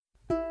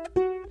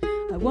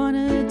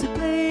wanted to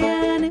play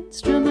an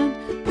instrument,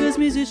 'cause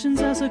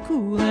musicians are so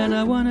cool, and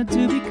I wanted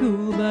to be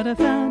cool, but I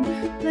found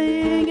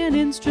playing an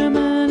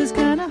instrument is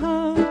kinda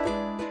hard.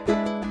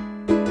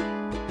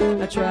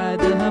 I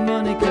tried the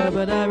harmonica,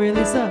 but I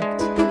really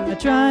sucked. I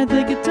tried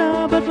the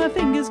guitar, but my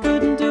fingers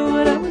couldn't do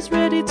it. I was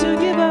ready to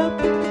give up.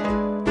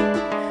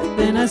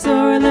 Then I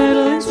saw a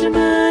little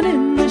instrument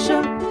in the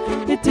shop.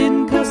 It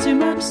didn't cost too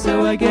much,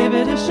 so I gave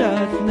it a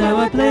shot. Now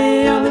I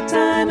play all the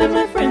time, and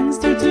my friends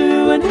do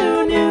too. And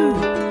who knew?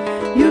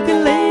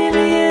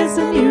 Ukulele is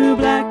the new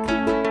black.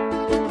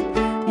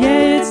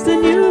 Yeah, it's the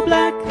new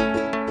black.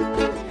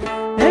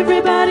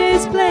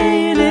 Everybody's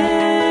playing it,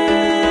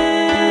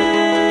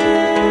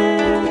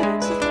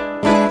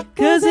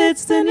 'cause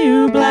it's the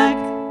new black.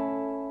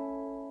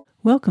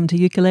 Welcome to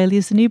Ukulele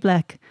is the New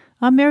Black.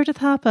 I'm Meredith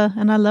Harper,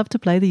 and I love to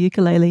play the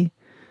ukulele.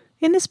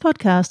 In this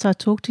podcast, I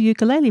talk to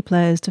ukulele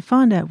players to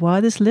find out why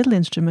this little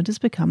instrument has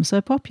become so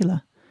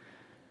popular.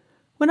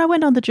 When I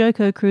went on the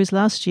Joko cruise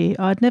last year,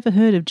 I'd never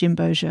heard of Jim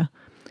Bowyer,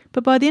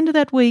 but by the end of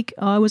that week,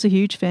 I was a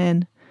huge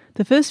fan.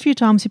 The first few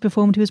times he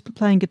performed, he was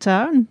playing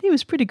guitar, and he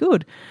was pretty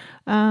good.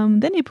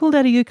 Then he pulled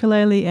out a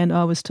ukulele, and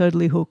I was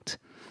totally hooked.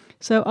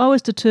 So I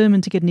was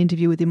determined to get an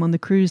interview with him on the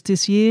cruise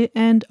this year,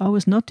 and I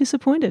was not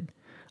disappointed.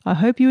 I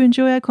hope you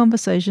enjoy our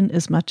conversation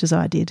as much as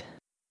I did.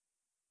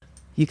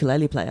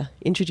 Ukulele player,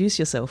 introduce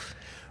yourself.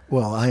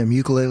 Well, I am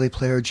ukulele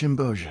player Jim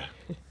Bowyer.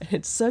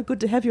 It's so good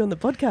to have you on the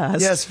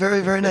podcast. Yes,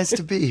 very, very nice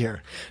to be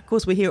here. Of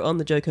course, we're here on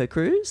the Joko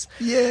cruise.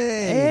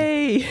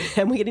 Yay! Hey!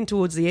 And we're getting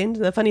towards the end.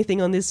 The funny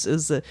thing on this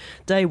is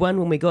day one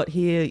when we got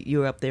here, you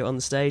were up there on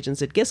the stage and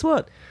said, guess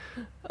what?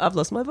 I've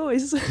lost my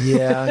voice.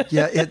 Yeah,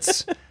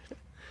 it's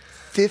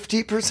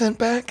 50%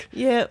 back.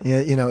 Yeah.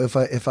 Yeah, you know,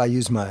 if I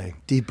use my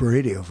deep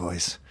radio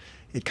voice,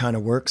 it kind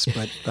of works,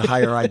 but the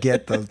higher I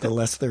get, the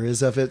less there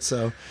is of it.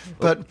 So,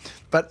 but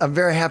I'm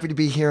very happy to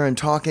be here and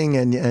talking,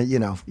 and you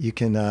know, you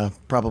can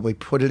probably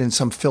put it in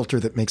some filter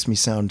that makes me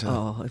sound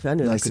if I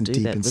knew nice I could and do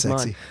deep that and with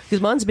sexy. mine,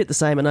 because mine's a bit the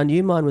same, and I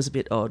knew mine was a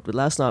bit odd. But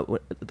last night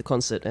at the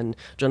concert, and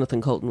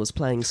Jonathan Colton was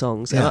playing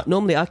songs, and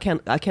normally I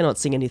cannot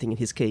sing anything in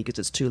his key because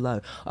it's too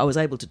low. I was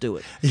able to do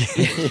it.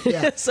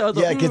 Yeah, So I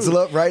thought, it gets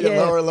right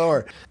yeah.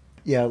 lower.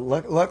 Yeah,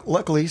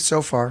 luckily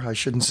so far, I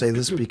shouldn't say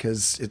this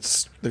because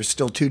there's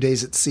still 2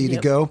 days at sea to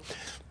go,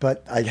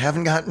 but I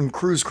haven't gotten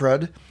cruise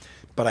crud,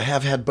 but I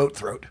have had boat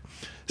throat.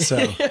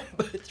 So,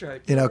 boat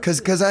throat. You know,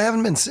 because I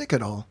haven't been sick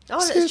at all. Oh,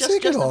 it's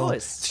just the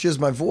voice. It's just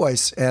my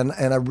voice, and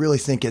I really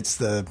think it's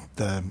the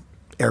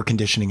air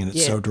conditioning, and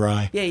it's so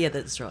dry. Yeah,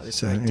 that's right. It's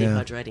very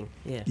dehydrating.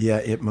 Yeah,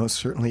 it most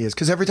certainly is.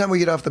 Because every time we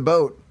get off the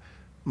boat,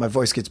 my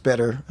voice gets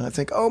better. And I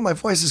think, oh, my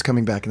voice is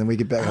coming back, and then we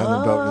get back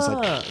on the boat, and it's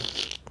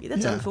like...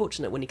 That's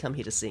unfortunate when you come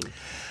here to sing.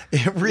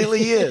 It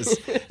really is.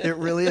 It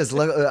really is.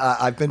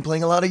 I've been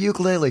playing a lot of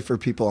ukulele for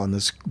people on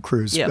this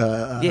cruise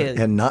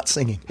and not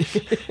singing.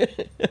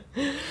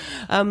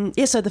 So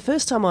the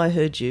first time I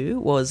heard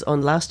you was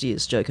on last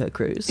year's Joko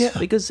cruise. Yeah.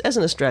 Because as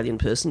an Australian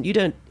person, you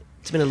don't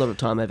spend a lot of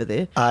time over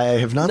there. I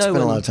have not spent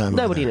a lot of time over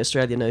there. Nobody in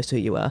Australia knows who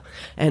you are.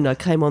 And I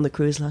came on the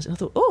cruise last year, I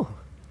thought,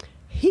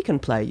 he can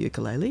play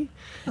ukulele,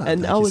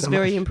 and I was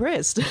very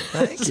impressed.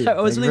 Thank you. So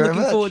I was Thank really you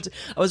looking forward.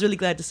 I was really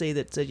glad to see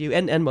that you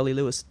and Molly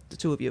Lewis, the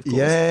two of you, of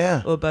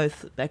course, were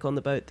both back on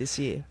the boat this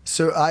year.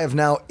 So I have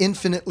now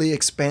infinitely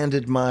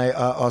expanded my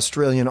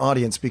Australian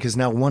audience because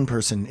now one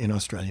person in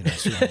Australia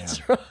knows who I am.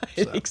 That's right,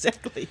 so,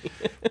 exactly.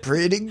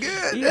 Pretty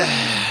good.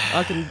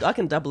 Yeah. I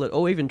can double it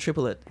or even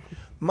triple it.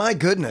 My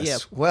goodness. Yeah.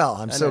 Well,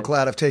 I'm so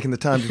glad I've taken the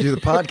time to do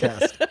the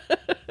podcast.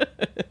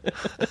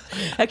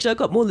 Actually, I've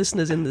got more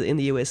listeners in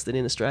the US than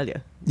in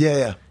Australia.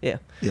 Yeah.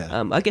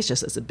 I guess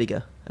just it's a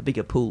bigger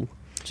pool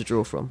to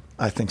draw from.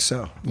 I think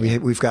so.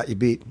 We've got you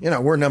beat. You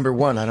know, we're number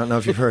one. I don't know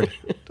if you've heard.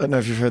 I don't know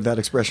if you've heard that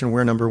expression.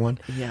 We're number one.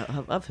 Yeah,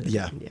 I've heard.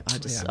 Yeah,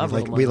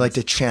 it. We like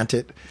to chant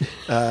it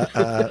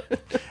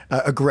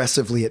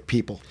aggressively at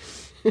people.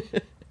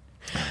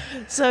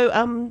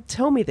 So,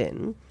 tell me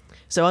then.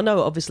 So I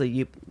know obviously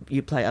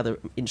you play other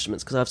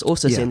instruments because I've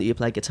also seen that you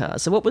play guitar.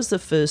 So what was the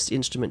first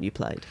instrument you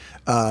played?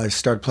 I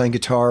started playing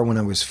guitar when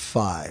I was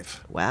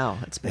 5. Wow,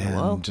 that's been a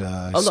while.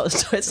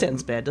 It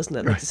sounds bad, doesn't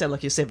it? It makes it sound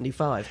like you're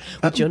 75,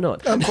 which you're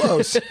not. I'm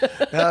close.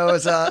 It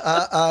was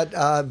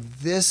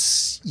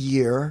this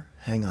year.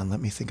 Hang on, let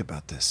me think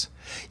about this.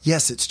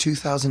 Yes, it's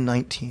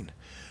 2019.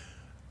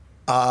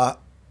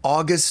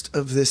 August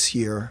of this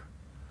year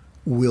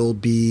will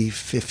be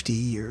 50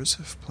 years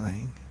of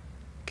playing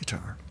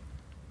guitar.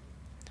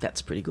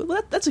 That's pretty good.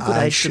 Well, that's a good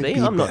age to be.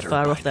 I'm not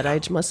far off that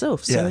age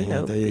myself. So, you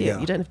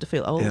don't have to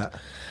feel old. Yeah.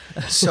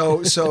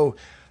 So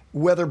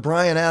whether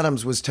Bryan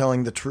Adams was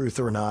telling the truth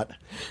or not,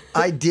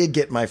 I did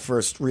get my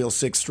first real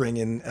six string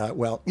in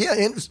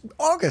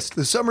August,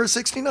 the summer of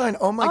 '69.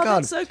 Oh, my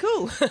God. That's so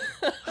cool.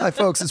 Hi,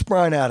 folks. It's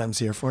Bryan Adams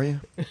here for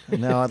you.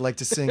 And now I'd like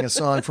to sing a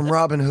song from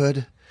Robin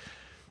Hood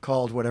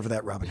called whatever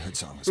that Robin Hood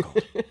song was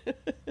called.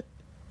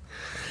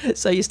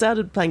 So you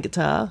started playing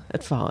guitar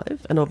at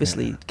 5 and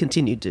obviously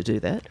continued to do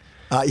that.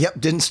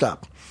 Didn't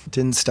stop.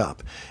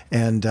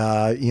 And,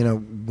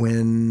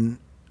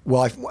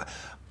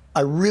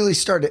 I really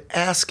started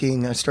I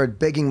started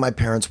begging my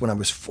parents when I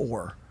was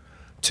 4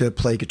 to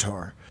play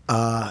guitar.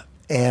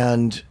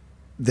 And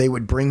they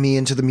would bring me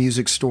into the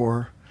music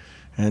store.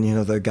 And,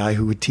 the guy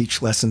who would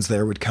teach lessons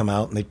there would come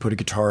out and they'd put a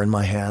guitar in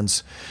my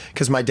hands.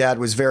 Because my dad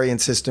was very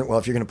insistent, well,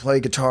 if you're going to play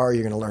guitar,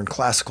 you're going to learn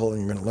classical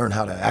and you're going to learn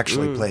how to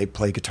actually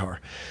play guitar.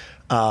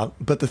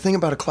 But the thing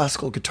about a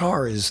classical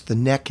guitar is the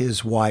neck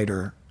is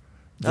wider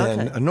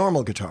than a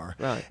normal guitar.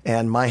 Right.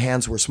 And my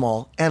hands were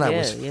small, and I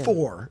was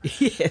 4.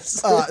 Yes.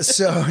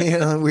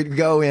 So, we'd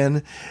go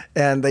in,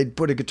 and they'd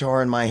put a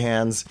guitar in my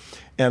hands,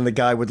 and the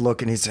guy would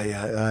look, and he'd say,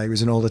 he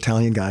was an old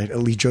Italian guy,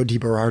 Eligio Di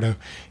Berardo.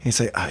 He'd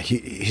say,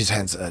 his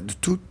hands are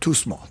too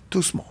small.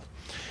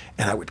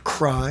 And I would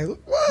cry,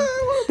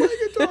 why play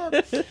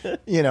guitar?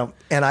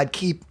 And I'd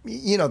keep,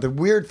 the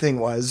weird thing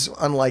was,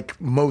 unlike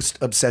most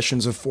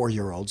obsessions of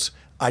 4-year-olds,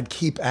 I'd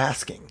keep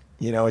asking.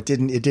 It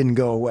didn't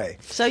go away.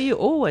 So you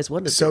always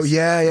wanted this. So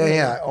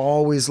yeah. I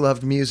always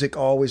loved music,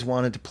 always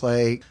wanted to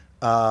play.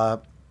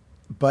 But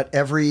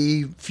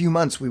every few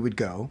months we would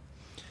go.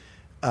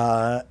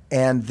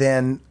 And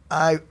then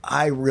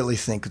I really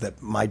think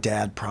that my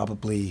dad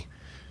probably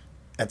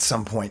at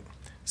some point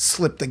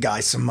slipped the guy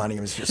some money.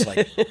 It was just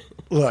like,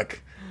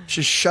 look,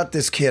 just shut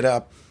this kid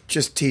up.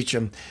 Just teach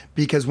him.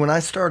 Because when I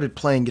started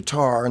playing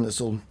guitar, and this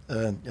will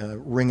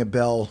ring a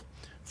bell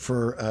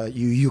for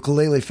you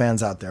ukulele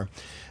fans out there,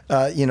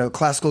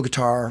 classical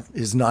guitar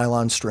is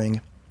nylon string,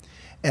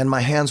 and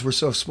my hands were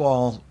so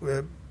small,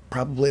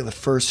 probably the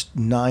first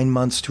 9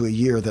 months to a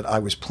year that I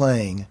was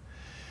playing,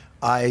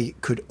 I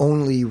could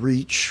only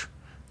reach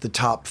the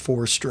top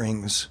 4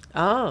 strings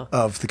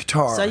of the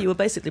guitar. So you were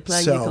basically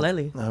playing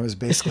ukulele. I was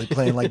basically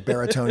playing like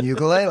baritone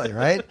ukulele,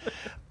 right?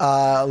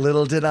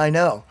 Little did I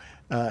know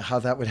how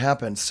that would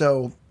happen.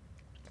 So,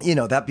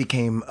 that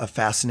became a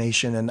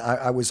fascination, and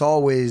I was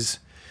always...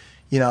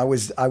 I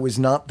was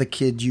not the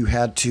kid you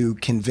had to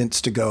convince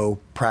to go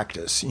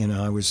practice.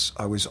 I was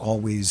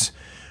always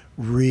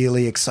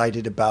really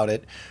excited about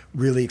it,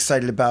 really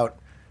excited about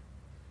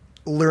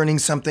learning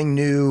something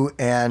new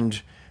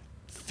and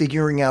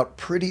figuring out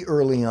pretty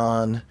early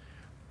on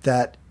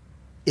that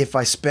if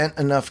I spent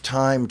enough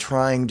time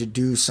trying to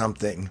do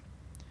something,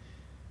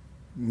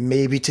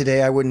 maybe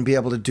today I wouldn't be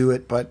able to do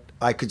it, but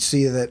I could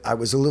see that I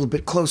was a little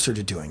bit closer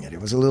to doing it.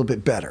 It was a little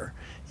bit better.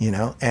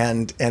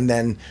 And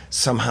then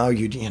somehow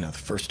the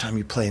first time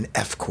you play an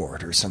F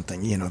chord or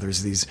something,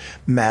 there's these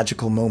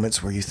magical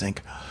moments where you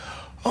think,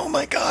 oh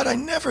my God, I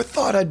never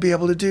thought I'd be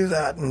able to do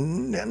that.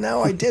 And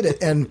now I did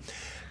it. And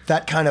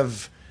that kind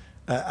of,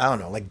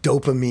 like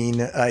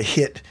dopamine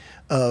hit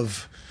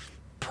of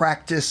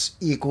practice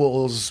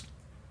equals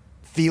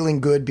feeling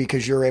good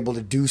because you're able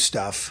to do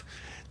stuff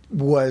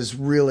was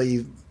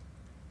really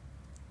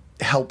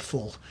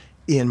helpful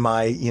in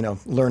my,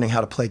 learning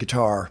how to play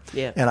guitar.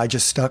 Yeah. And I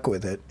just stuck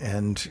with it.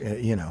 And,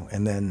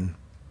 and then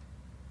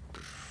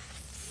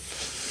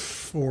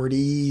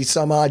 40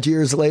 some odd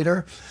years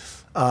later,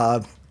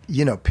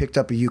 picked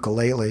up a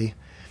ukulele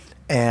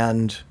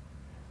and,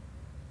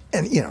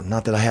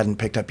 not that I hadn't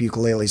picked up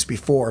ukuleles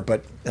before,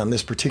 but on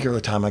this particular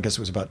time, I guess it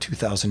was about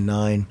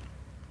 2009,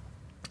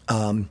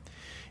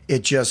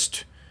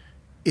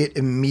 it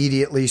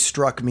immediately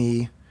struck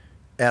me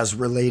as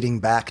relating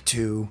back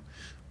to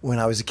when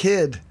I was a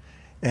kid.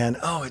 And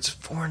it's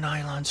 4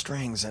 nylon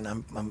strings, and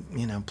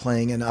I'm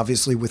playing. And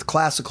obviously, with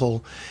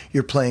classical,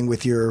 you're playing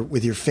with your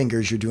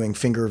fingers. You're doing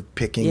finger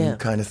picking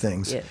kind of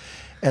things. Yeah.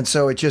 And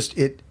so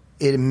it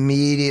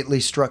immediately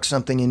struck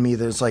something in me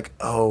that's like,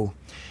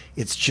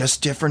 it's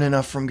just different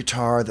enough from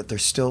guitar that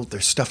there's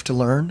stuff to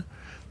learn.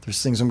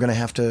 There's things I'm going to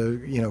have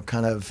to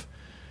kind of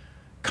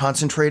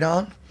concentrate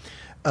on.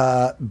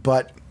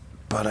 But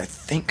I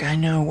think I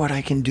know what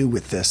I can do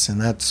with this,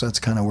 and that's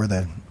kind of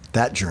where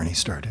that journey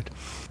started.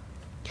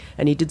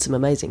 And you did some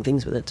amazing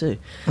things with it too.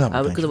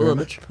 Thank you very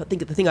much. I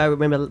think the thing I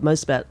remember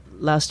most about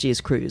last year's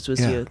cruise was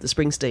the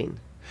Springsteen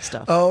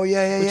stuff. Oh,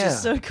 yeah. Which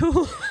is so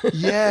cool.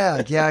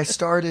 Yeah. I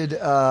started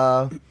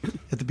at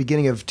the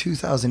beginning of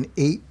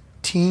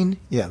 2018.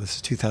 Yeah, this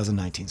is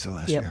 2019, so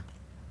last year.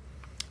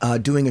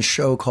 Doing a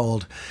show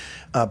called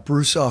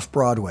Bruce Off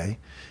Broadway,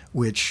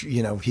 which,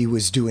 he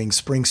was doing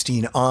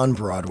Springsteen on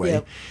Broadway.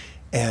 Yep.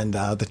 And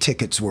the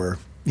tickets were...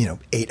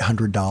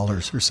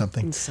 $800 or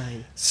something.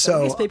 Insane.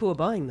 So I guess people were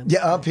buying them.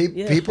 Yeah,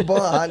 people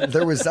bought.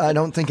 There was, I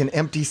don't think, an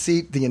empty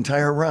seat the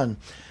entire run.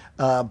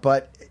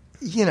 But,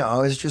 it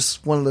was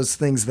just one of those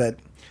things that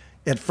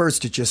at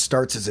first it just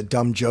starts as a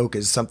dumb joke,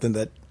 as something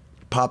that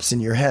pops in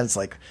your head. It's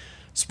like,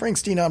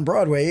 Springsteen on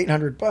Broadway,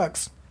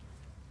 $800.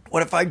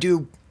 What if I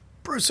do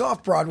Bruce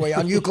Off Broadway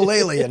on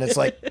ukulele and it's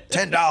like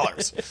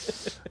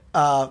 $10?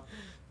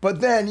 But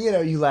then,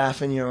 you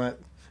laugh and and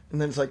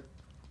then it's like,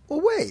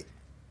 well, wait.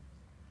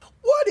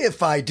 What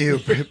if I do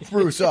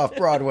Bruce Off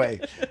Broadway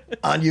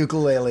on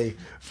ukulele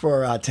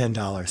for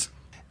 $10?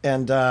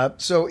 And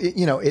so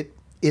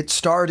it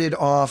started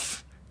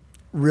off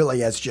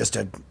really as just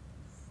a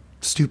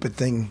stupid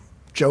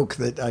joke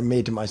that I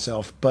made to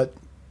myself. But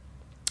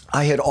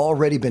I had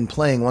already been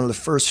playing one of the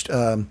first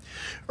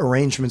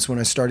arrangements when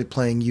I started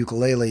playing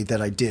ukulele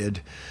that I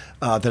did,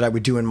 that I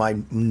would do in my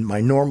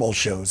normal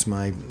shows,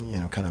 my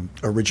kind of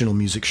original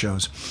music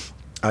shows.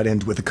 I'd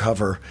end with a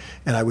cover,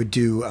 and I would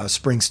do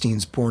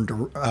Springsteen's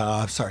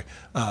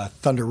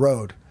Thunder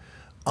Road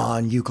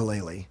on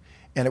ukulele,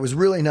 and it was a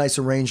really nice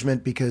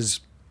arrangement because,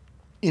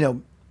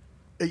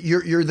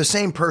 you're the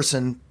same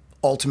person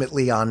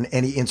ultimately on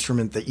any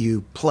instrument that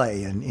you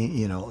play, and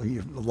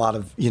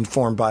you're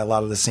informed by a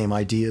lot of the same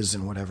ideas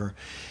and whatever.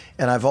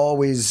 And I've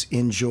always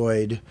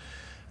enjoyed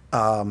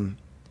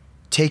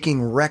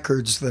taking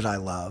records that I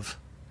love,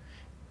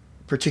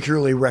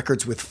 particularly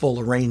records with full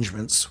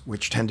arrangements,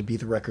 which tend to be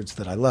the records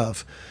that I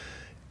love,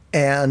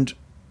 and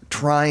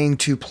trying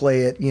to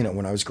play it.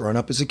 When I was growing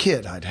up as a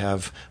kid, I'd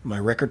have my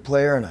record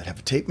player and I'd have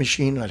a tape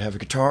machine and I'd have a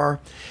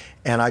guitar,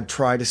 and I'd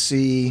try to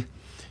see,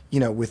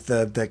 with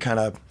the kind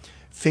of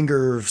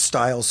finger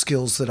style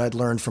skills that I'd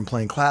learned from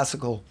playing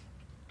classical,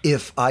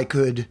 if I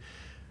could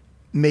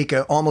make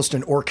almost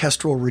an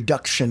orchestral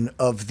reduction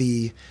of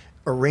the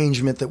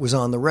arrangement that was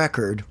on the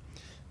record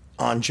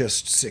on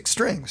just 6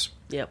 strings.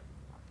 Yep.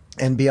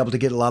 And be able to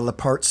get a lot of the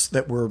parts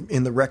that were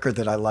in the record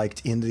that I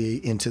liked into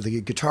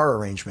the guitar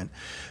arrangement.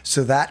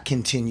 So that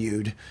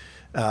continued,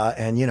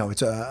 and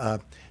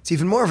it's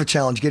even more of a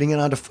challenge getting it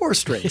onto 4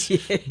 strings.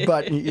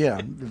 But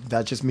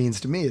that just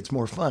means to me it's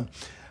more fun.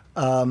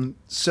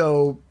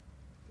 So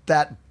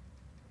that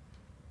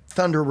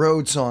Thunder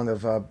Road song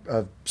of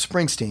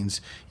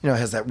Springsteen's,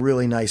 has that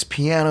really nice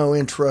piano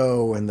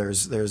intro, and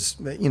there's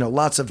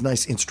lots of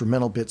nice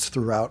instrumental bits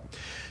throughout.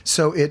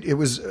 So it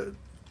was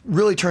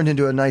really turned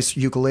into a nice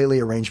ukulele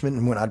arrangement,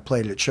 and when I'd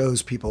played it at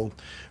shows, people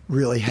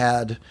really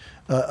had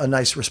a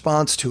nice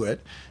response to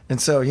it.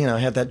 And so, I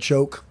had that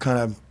joke kind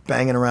of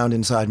banging around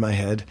inside my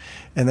head.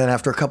 And then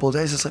after a couple of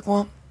days, it's like,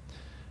 well,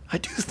 I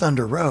do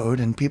Thunder Road,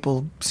 and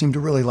people seem to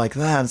really like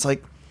that. It's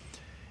like,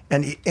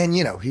 and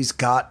he's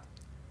got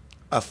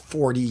a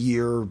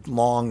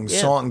 40-year-long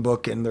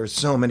songbook, and there's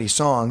so many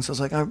songs. I was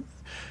like, I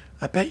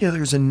bet you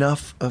there's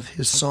enough of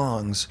his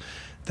songs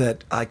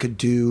that I could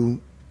do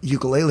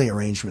ukulele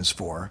arrangements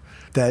for,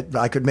 that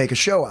I could make a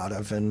show out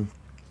of,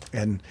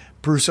 and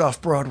Bruce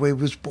Off-Broadway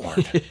was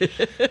born.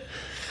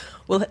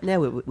 Well, now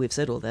we've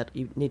said all that,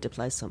 you need to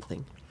play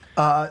something.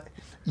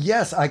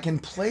 Yes, I can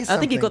play something. I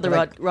think you've got the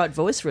right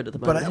voice for it at the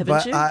moment,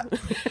 haven't you?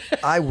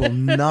 I will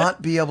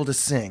not be able to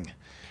sing.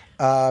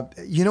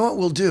 You know what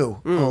we'll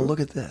do? Oh, look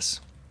at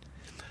this.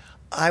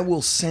 I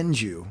will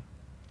send you,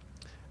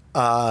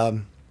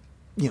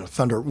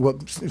 Thunder. Well,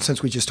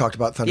 since we just talked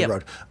about Thunder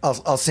Road,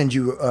 I'll send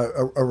you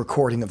a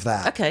recording of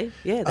that. Okay,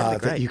 yeah,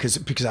 that'd be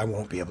great. Because I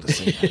won't be able to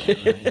sing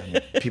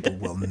that. People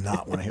will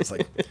not want to hear. It's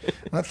like,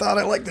 I thought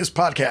I liked this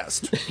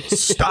podcast.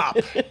 Stop.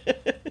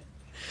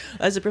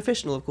 As a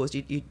professional, of course,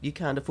 you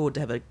can't afford to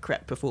have a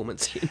crap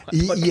performance in my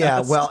podcast. Yeah,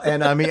 well,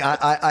 and I mean,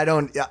 I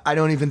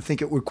don't even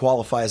think it would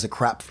qualify as a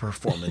crap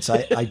performance.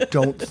 I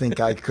don't think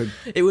I could.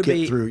 It would get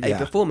be through, a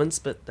performance,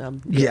 but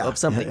of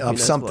something. Of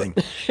something.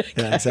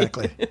 Yeah,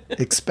 exactly.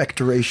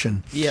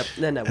 Expectoration. Yep.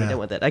 No, we don't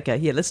want that. Okay,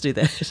 yeah, let's do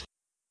that.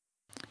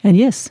 And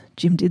yes,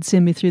 Jim did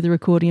send me through the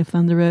recording of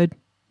Thunder Road.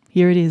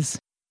 Here it is.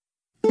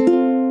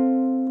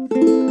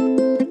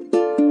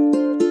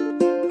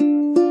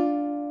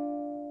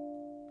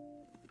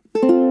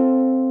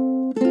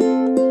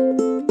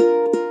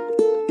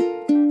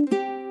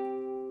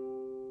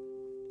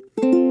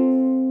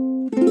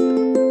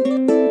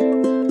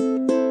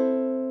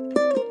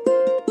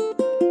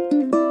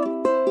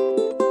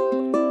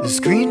 The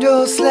screen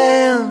door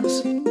slams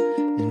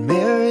and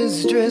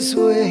Mary's dress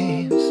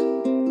waves.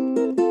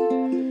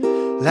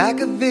 Like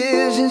a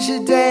vision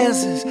she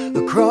dances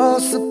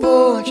across the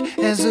porch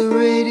as the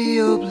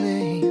radio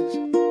plays.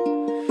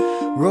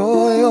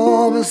 Roy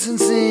Orbison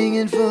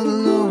singing for the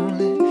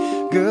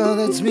lonely. Girl,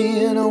 that's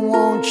me and I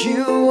want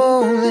you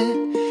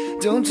only.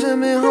 Don't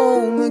turn me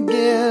home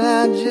again,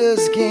 I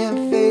just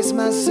can't face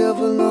myself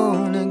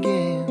alone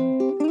again.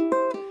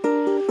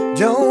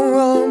 Don't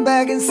run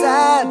back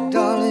inside,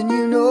 darling,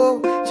 you know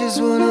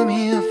just what I'm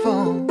here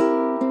for.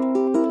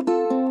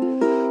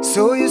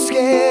 So you're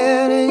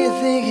scared and you're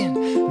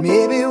thinking,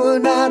 maybe we're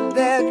not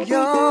that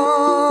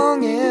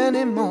young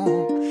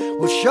anymore.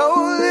 Well, show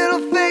a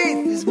little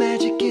faith, there's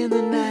magic in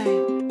the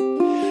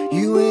night.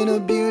 You ain't a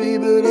beauty,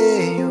 but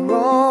hey, you're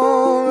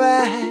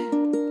alright.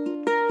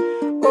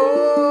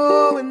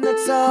 Oh, and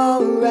that's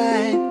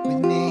alright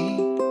with me.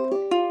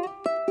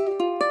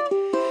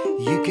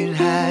 You can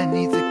hide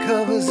neath the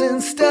covers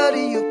and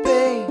study your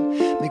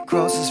pain. Make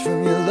crosses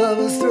from your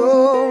lovers,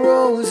 throw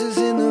roses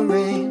in the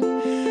rain.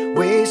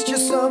 Waste your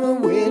summer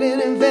waiting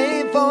in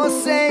vain for a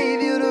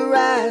savior to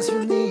rise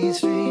from these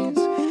streets.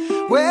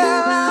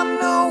 Well, I'm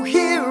no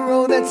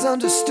hero that's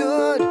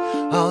understood.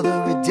 All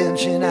the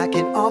redemption I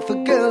can offer,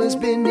 girl, is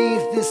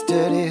beneath this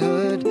dirty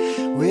hood.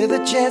 With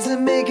a chance to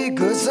make it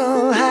good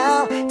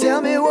somehow.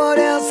 Tell me, what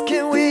else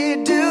can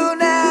we do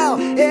now?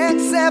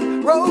 Except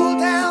roll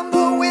down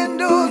the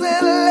windows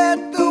and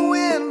let the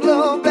wind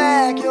blow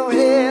back your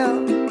hair.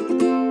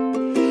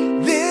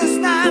 This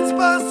night's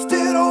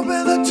busted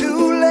open the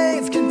too late.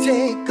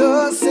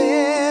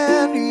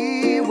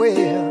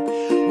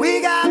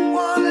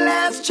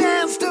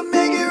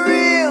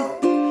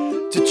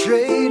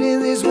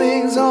 beating these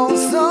wings on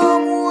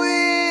some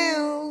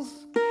wheels.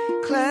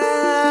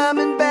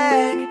 Climbing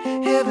back,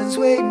 heaven's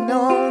waiting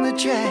on the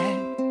track.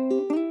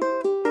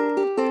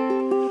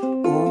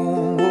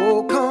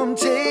 Oh, come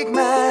take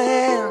my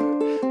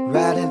hand,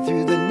 riding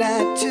through the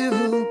night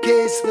to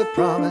case the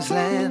promised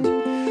land.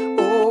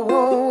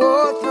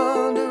 Oh,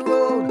 Thunder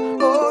Road,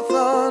 oh,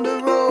 Thunder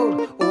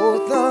Road,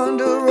 oh,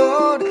 Thunder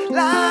Road,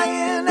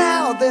 lying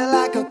out there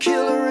like a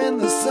killer in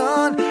the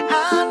sun.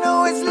 I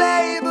know it's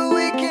late, but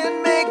we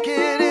can make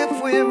it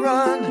if we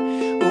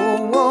run.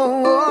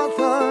 Oh,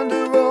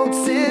 Thunder Road,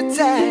 sit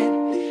tight,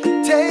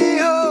 take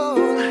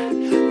hold,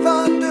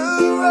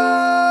 Thunder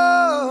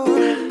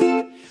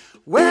Road.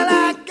 Well,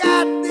 I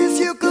got this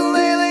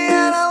ukulele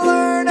and I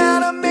learned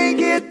how to make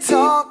it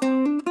talk.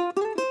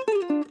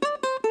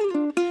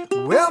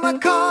 Well, my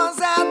car's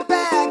out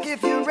back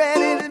if you're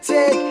ready to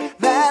take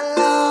that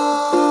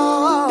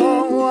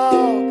long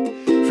walk.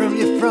 From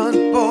your front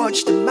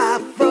porch to my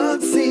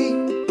front seat,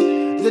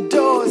 the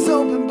door's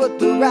open but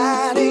the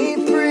ride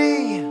ain't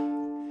free.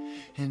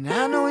 And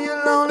I know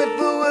you're lonely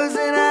for words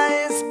that I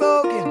ain't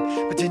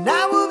spoken, but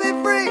tonight we'll be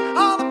free,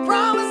 all the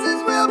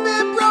promises will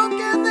be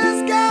broken.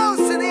 There's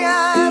ghosts in the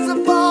eyes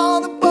of all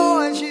the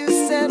boys you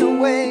sent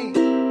away.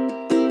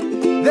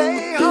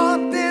 They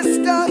haunt this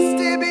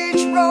dusty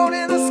beach road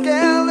in the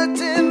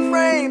skeleton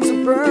frames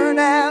of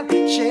burnt-out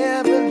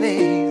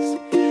Chevrolets.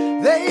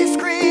 They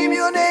scream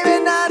your name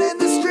at night in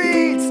the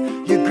streets.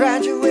 Your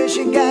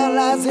graduation gown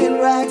lies in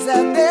rags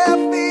at their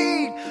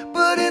feet.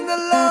 But in the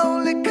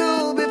lonely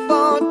cool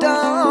before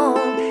dawn,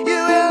 you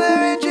hear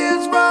their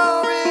engines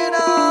roaring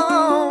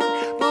on.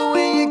 But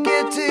when you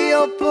get to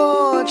your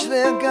porch,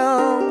 they're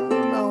gone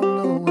on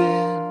the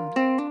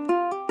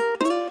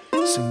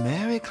wind. So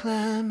Mary,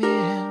 climb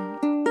in.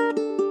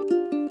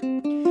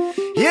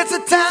 It's a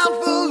town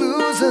for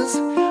losers.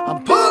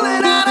 I'm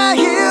pulling out of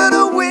here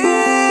to win.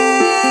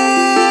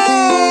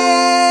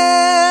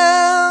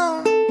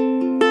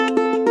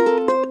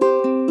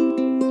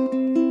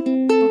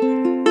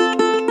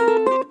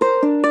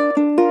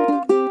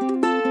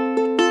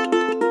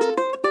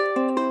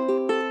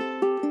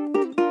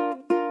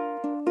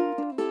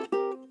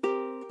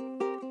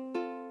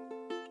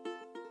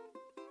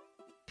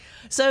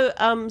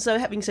 So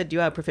having said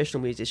you are a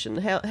professional musician,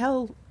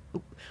 how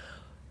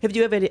have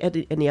you ever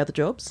had any other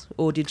jobs,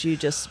 or did you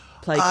just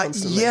play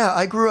constantly? Yeah,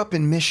 I grew up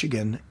in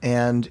Michigan,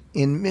 and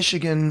in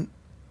Michigan,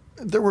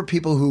 there were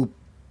people who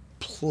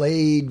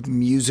played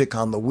music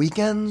on the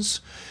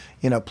weekends,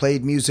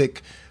 played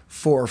music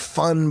for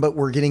fun, but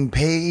were getting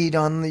paid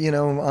on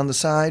the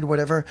side,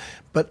 whatever.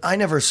 But I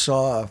never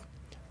saw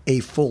a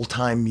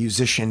full-time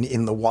musician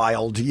in the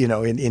wild,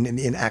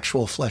 in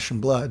actual flesh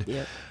and blood.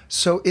 Yep.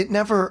 So it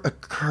never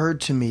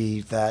occurred to me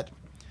that,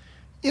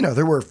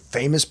 there were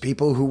famous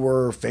people who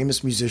were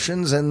famous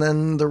musicians, and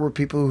then there were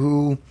people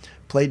who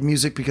played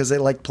music because they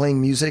liked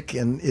playing music,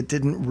 and it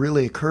didn't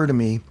really occur to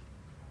me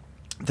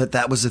that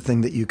that was a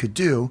thing that you could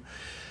do.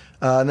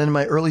 And then in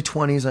my early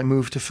 20s, I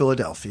moved to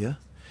Philadelphia,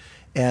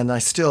 and I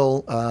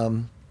still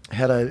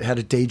had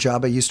a day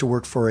job. I used to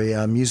work for a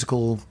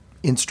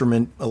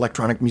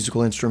electronic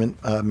musical instrument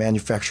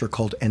manufacturer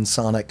called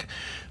Ensoniq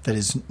that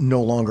is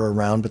no longer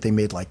around, but they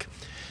made like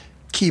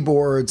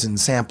keyboards and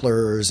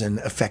samplers and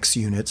effects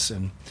units,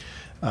 and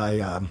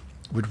I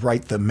would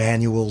write the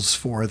manuals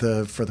for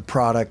the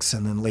products,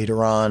 and then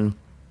later on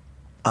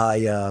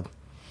I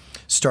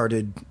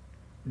started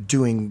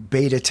doing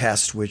beta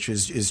test, which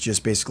is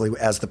just basically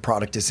as the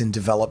product is in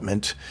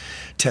development,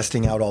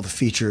 testing out all the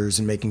features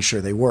and making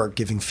sure they work,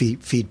 giving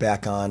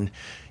feedback on,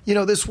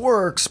 this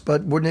works,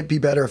 but wouldn't it be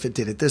better if it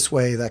did it this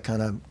way, that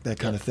kind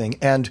of thing.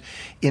 And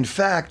in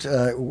fact,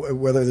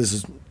 whether this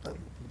is,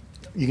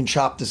 you can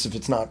chop this if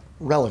it's not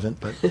relevant,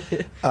 but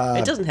it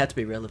doesn't have to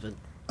be relevant.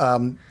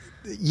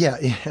 Yeah,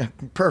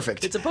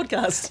 perfect. It's a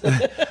podcast.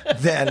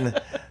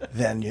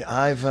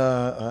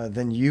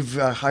 then you've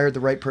hired the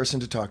right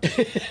person to talk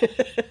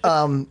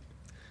to.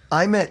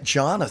 I met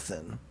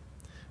Jonathan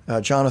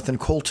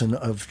Colton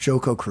of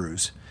Joko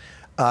Cruise.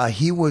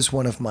 He was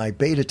one of my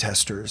beta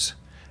testers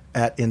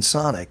at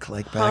Ensoniq,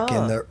 like back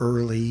in the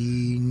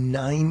early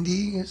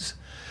 90s.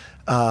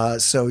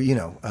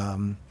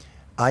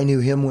 I knew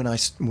him when I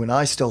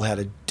still had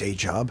a day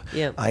job.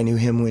 Yeah. I knew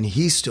him when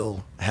he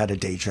still had a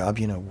day job,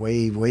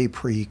 way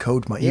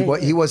pre-Code Monkey.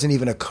 He wasn't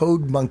even a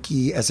Code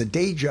Monkey as a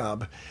day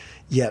job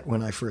yet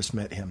when I first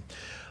met him.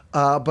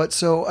 But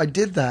so I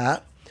did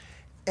that,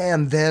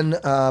 and then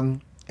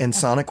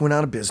Ensoniq went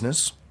out of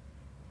business,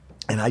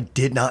 and I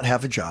did not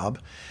have a job,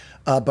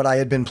 but I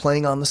had been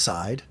playing on the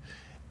side.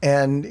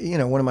 And,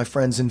 one of my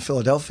friends in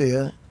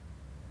Philadelphia,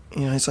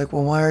 he's like,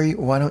 well, why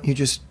don't you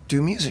just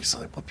do music? It's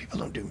like, well, people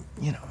don't do,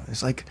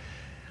 it's like,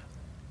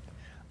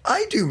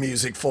 I do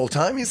music full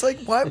time. He's like,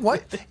 why?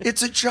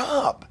 It's a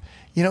job.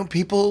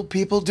 People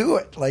do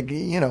it. Like,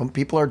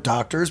 people are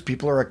doctors,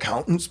 people are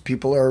accountants,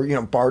 people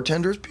are,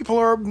 bartenders, people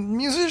are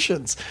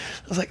musicians.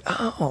 I was like,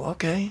 oh,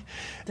 okay.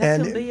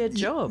 That can be a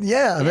job.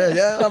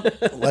 Yeah.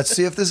 Let's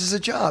see if this is a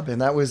job. And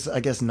that was,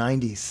 I guess,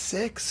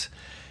 96.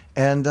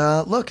 And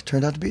look, it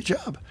turned out to be a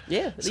job.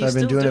 Yeah. So you're I've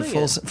been still doing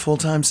it full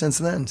time since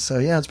then. So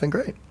yeah, it's been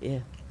great. Yeah.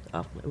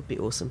 Oh, it would be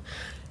awesome.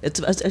 I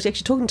was actually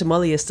talking to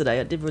Molly yesterday.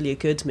 It did really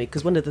occur to me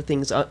because one of the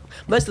things,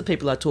 most of the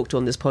people I talk to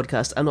on this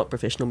podcast are not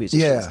professional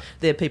musicians. Yeah.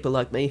 They're people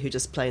like me who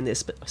just play in their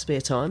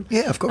spare time.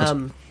 Yeah, of course.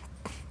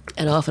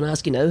 And I often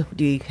ask, do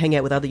you hang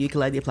out with other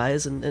ukulele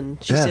players?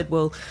 And she Yeah. said,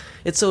 well,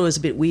 it's always a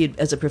bit weird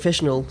as a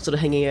professional sort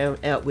of hanging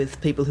out with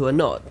people who are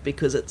not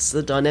because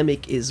the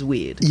dynamic is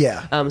weird.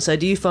 Yeah. So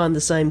do you find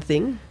the same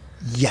thing?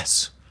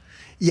 Yes.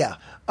 Yeah.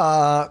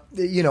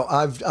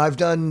 I've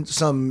done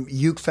some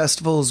uke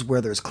festivals where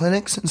there's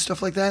clinics and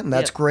stuff like that, and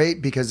that's Yeah.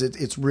 great because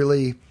it's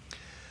really.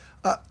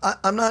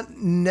 I'm not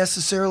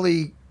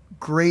necessarily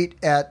great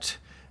at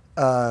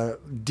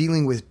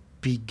dealing with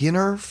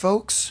beginner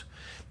folks,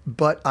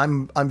 but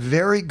I'm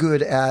very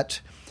good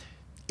at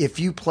if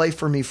you play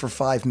for me for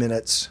 5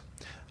 minutes,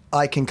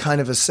 I can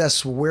kind of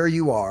assess where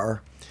you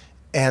are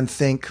and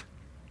think,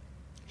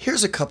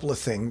 here's a couple of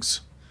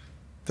things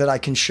that I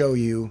can show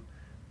you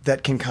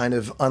that can kind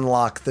of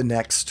unlock the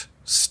next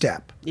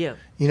step. Yeah.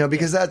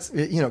 Because that's,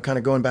 kind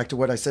of going back to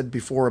what I said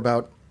before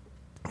about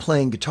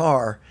playing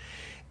guitar,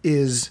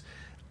 is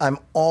I'm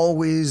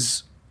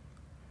always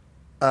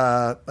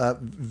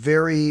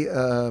very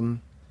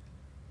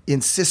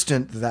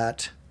insistent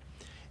that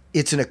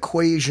it's an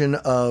equation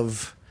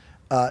of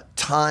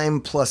time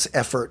plus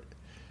effort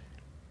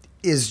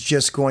is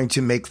just going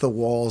to make the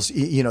walls,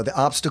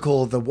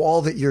 the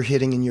wall that you're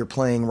hitting and you're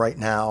playing right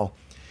now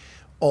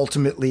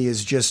ultimately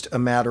is just a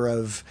matter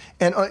of,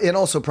 and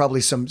also probably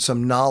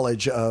some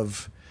knowledge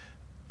of,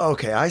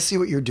 okay, I see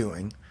what you're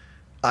doing.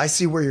 I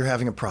see where you're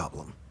having a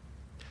problem.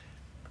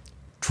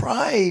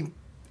 Try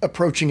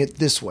approaching it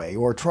this way,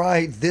 or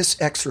try this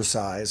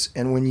exercise.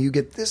 And when you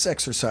get this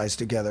exercise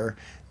together,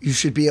 you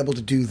should be able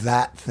to do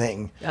that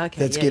thing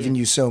that's giving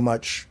you so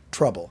much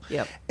trouble.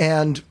 Yep.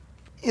 And,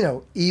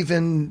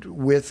 even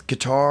with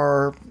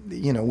guitar,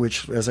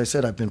 which, as I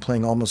said, I've been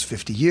playing almost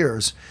 50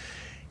 years,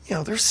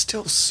 there's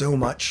still so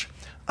much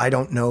I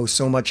don't know,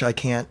 so much I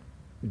can't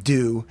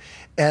do,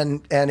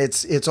 and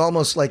it's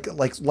almost like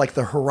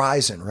the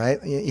horizon, right?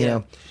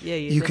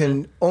 You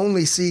can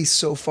only see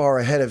so far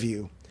ahead of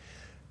you.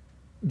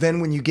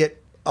 Then when you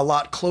get a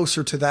lot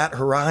closer to that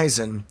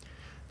horizon,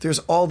 there's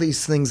all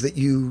these things that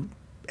you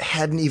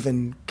hadn't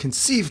even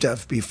conceived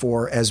of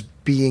before as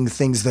being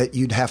things that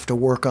you'd have to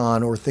work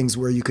on or things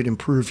where you could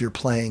improve your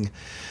playing.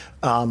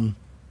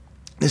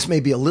 This may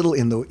be a little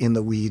in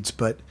the weeds,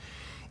 but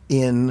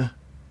in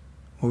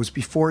what was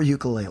before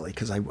ukulele,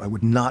 because I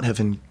would not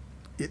have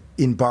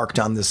embarked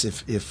on this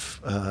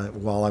if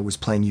while I was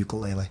playing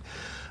ukulele.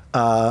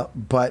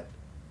 But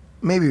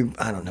maybe,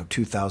 I don't know,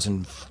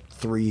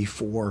 2003,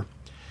 4.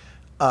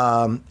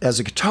 As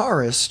a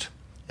guitarist,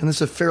 and this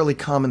is a fairly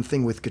common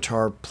thing with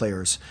guitar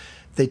players,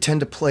 they tend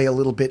to play a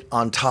little bit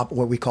on top,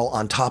 what we call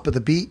on top of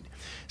the beat.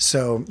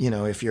 So,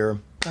 if you're...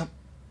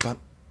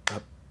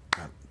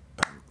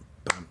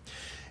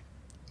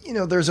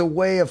 there's a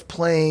way of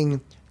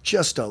playing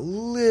just a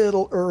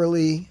little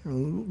early,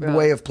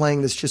 way of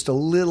playing this just a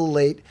little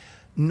late.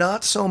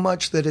 Not so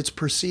much that it's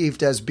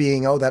perceived as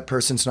being, oh, that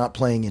person's not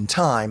playing in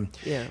time,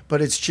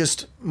 but it's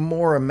just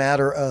more a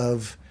matter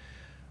of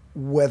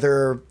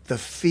whether the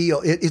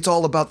feel, it's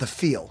all about the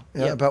feel,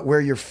 about where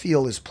your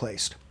feel is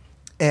placed.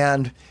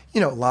 And,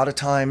 a lot of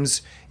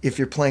times if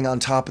you're playing on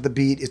top of the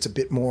beat, it's a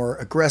bit more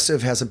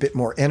aggressive, has a bit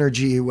more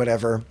energy,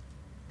 whatever.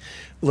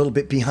 A little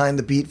bit behind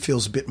the beat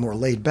feels a bit more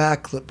laid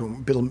back, a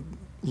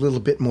little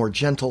bit more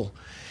gentle.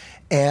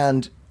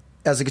 And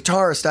as a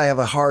guitarist, I have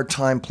a hard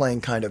time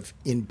playing kind of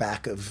in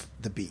back of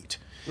the beat.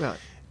 Right.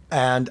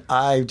 And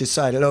I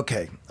decided,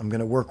 okay, I'm going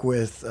to work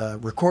with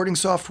recording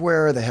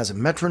software that has a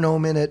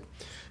metronome in it.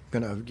 I'm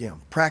going to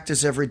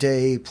practice every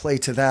day, play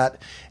to that.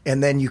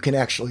 And then you can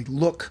actually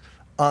look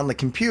on the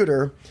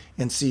computer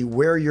and see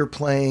where you're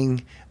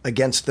playing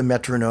against the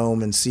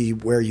metronome and see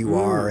where you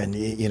are, and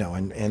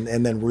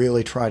and then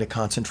really try to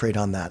concentrate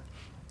on that.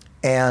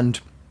 And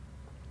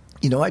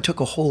I took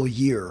a whole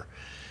year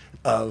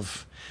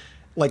of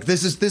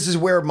this is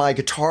where my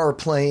guitar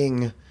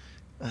playing,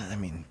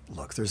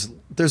 look,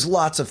 there's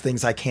lots of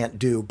things I can't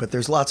do, but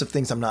there's lots of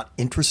things I'm not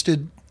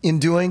interested in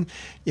doing,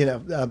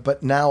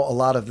 but now a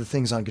lot of the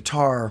things on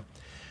guitar,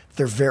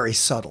 they're very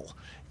subtle.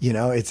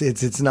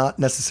 It's not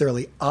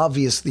necessarily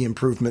obvious the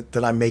improvement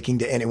that I'm making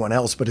to anyone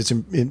else, but it's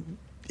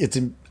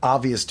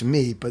obvious to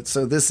me. But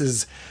so this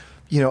is,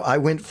 I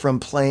went from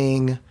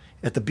playing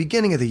at the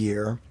beginning of the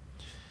year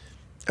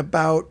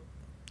about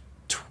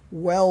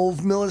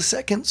 12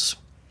 milliseconds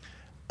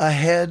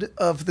ahead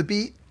of the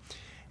beat.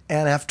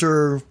 And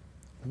after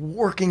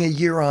working a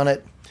year on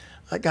it,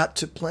 I got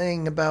to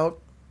playing about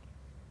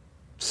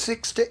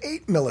 6 to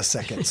 8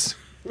 milliseconds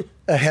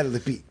ahead of the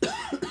beat.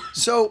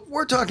 So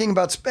we're talking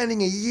about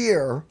spending a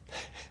year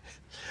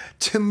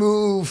to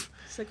move.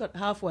 So got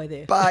halfway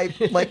there by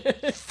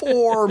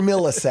 4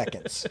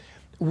 milliseconds,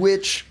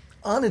 which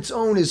on its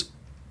own is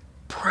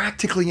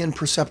practically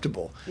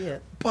imperceptible. Yeah.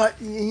 But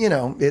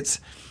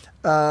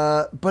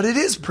but it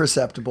is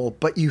perceptible.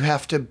 But you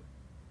have to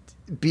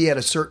be at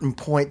a certain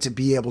point to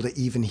be able to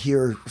even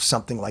hear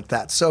something like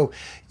that. So,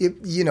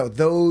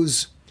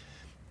 those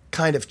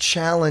kind of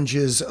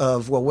challenges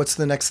of, well, what's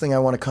the next thing I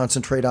want to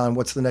concentrate on?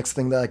 What's the next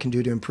thing that I can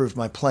do to improve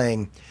my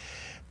playing?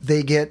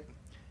 They get,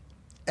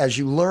 as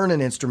you learn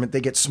an instrument,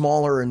 they get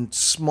smaller and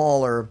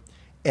smaller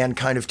and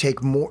kind of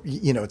take more,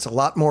 it's a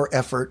lot more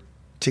effort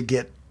to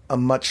get a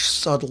much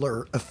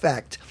subtler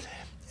effect.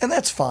 And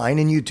that's fine,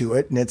 and you do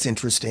it, and it's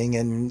interesting,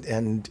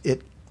 and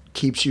it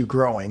keeps you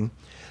growing.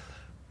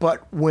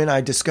 But when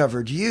I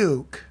discovered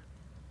uke,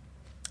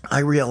 I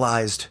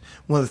realized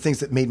one of the things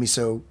that made me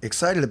so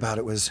excited about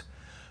it was,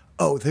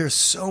 there's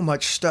so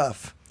much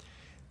stuff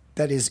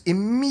that is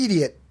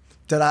immediate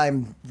that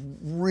I'm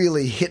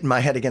really hitting my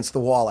head against the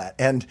wall at.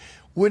 And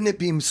wouldn't it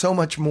be so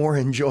much more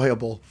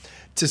enjoyable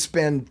to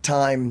spend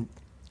time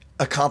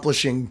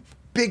accomplishing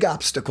big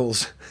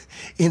obstacles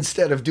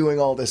instead of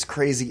doing all this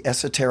crazy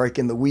esoteric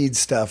in the weeds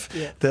stuff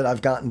that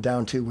I've gotten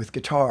down to with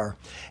guitar?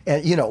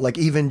 And, like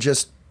even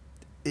just,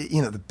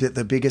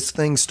 the biggest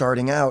thing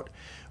starting out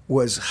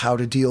was how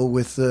to deal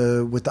with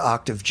the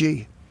octave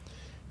G,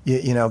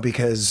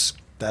 because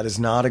that is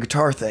not a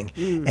guitar thing.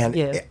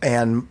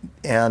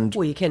 And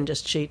well, you can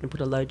just cheat and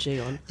put a low G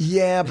on.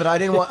 Yeah, but I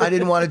didn't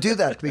want to do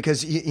that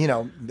because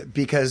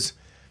because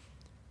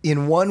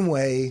in one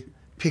way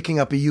picking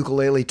up a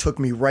ukulele took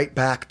me right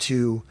back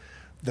to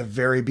the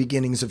very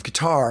beginnings of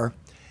guitar,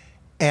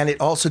 and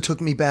it also took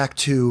me back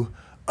to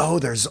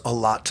there's a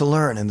lot to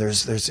learn, and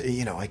there's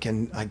I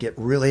get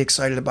really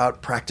excited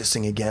about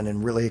practicing again,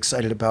 and really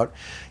excited about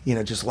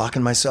just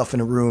locking myself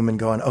in a room and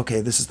going, okay,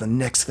 this is the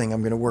next thing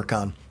I'm going to work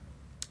on.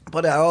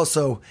 But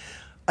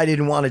I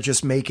didn't want to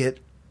just make it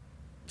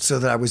so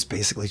that I was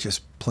basically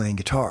just playing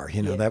guitar.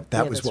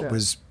 That was what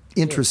was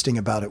interesting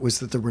about it, was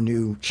that there were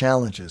new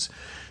challenges.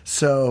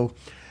 So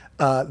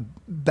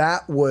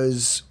that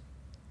was,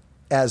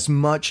 as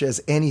much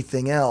as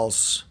anything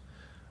else,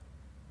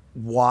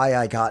 why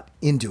I got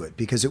into it,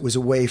 because it was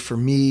a way for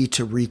me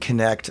to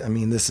reconnect. I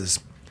mean, this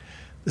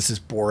is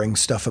boring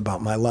stuff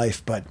about my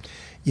life, but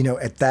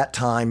at that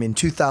time in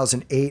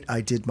 2008,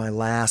 I did my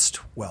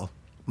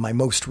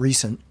most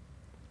recent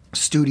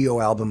studio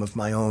album of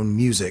my own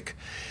music,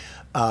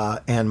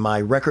 and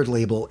my record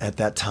label at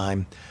that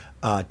time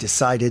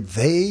decided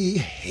they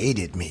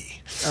hated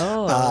me.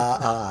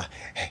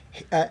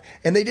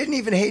 And they didn't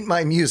even hate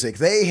my music;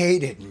 they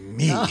hated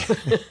me.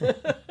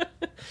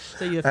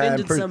 So you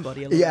offended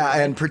somebody a little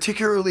bit. And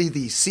particularly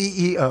the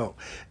CEO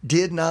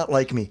did not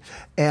like me.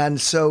 And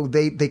so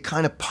they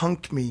kind of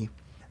punked me,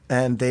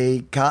 and they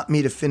got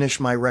me to finish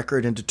my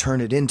record and to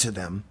turn it into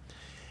them.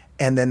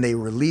 And then they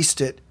released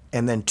it,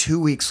 and then 2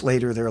 weeks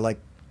later, they're like,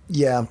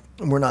 yeah,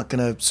 we're not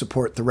going to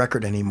support the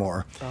record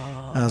anymore.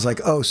 And I was like,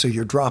 so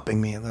you're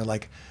dropping me? And they're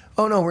like,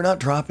 oh, no, we're not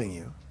dropping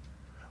you.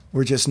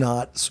 We're just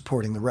not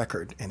supporting the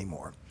record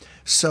anymore.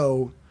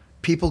 So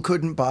people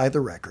couldn't buy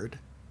the record.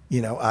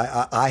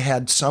 I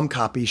had some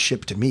copies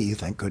shipped to me,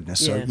 thank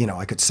goodness. So,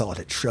 I could sell it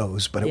at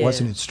shows, but it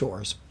wasn't in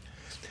stores.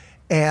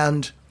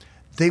 And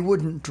they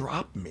wouldn't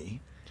drop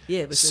me.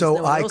 Yeah, because no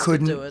one else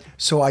could do it.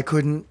 So I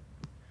couldn't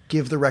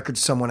give the record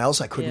to someone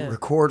else. I couldn't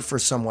record for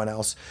someone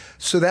else.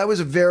 So that was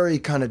a very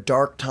kind of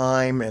dark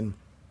time. And,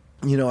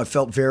 I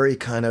felt very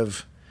kind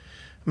of,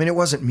 it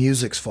wasn't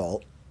music's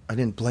fault. I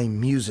didn't blame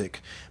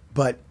music,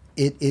 but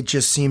it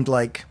just seemed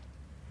like,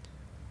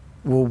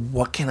 well,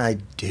 what can I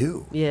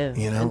do? Yeah,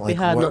 it'd be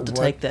hard not to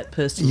take that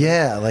personally.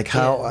 Yeah, like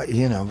how,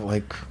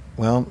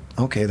 well,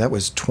 okay, that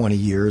was 20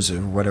 years or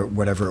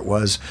whatever it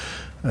was.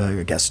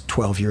 I guess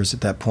 12 years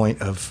at that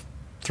point of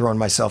throwing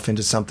myself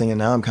into something, and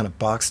now I'm kind of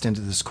boxed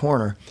into this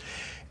corner.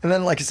 And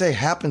then, like I say,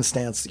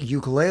 happenstance,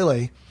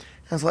 ukulele.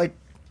 I was like,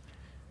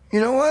 you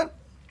know what?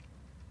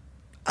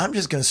 I'm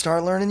just going to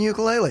start learning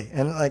ukulele.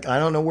 And I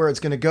don't know where it's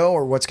going to go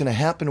or what's going to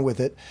happen with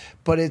it,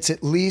 but it's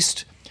at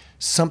least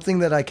something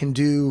that I can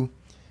do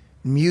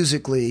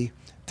musically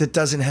that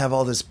doesn't have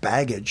all this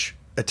baggage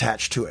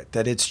attached to it,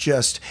 that it's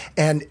just,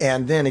 and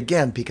then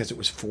again, because it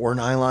was 4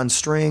 nylon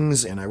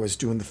strings and I was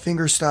doing the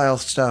finger style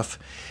stuff,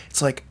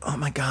 it's like, oh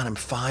my God, I'm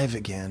 5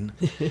 again.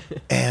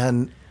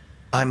 And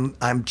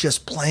I'm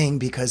just playing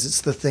because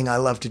it's the thing I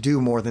love to do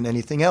more than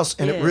anything else.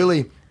 And it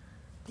really,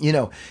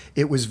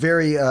 it was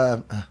very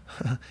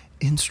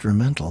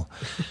instrumental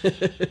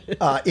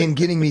in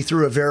getting me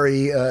through a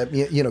very,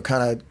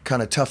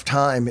 kind of tough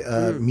time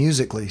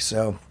musically.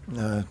 So,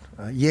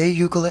 yay,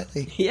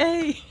 ukulele.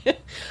 Yay.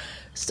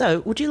 So,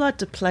 would you like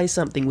to play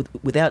something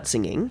without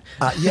singing?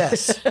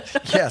 Yes,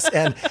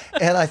 and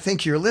I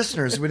think your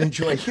listeners would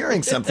enjoy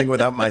hearing something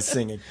without my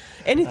singing.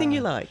 Anything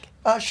you like.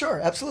 Sure,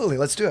 absolutely.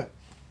 Let's do it.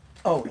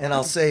 Oh, and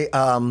I'll say,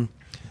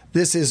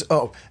 this is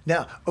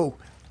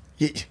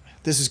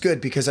this is good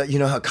because you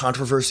know how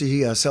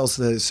Controversy sells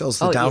the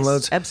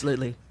downloads? Yes,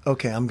 absolutely.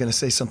 Okay, I'm going to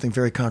say something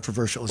very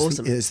controversial.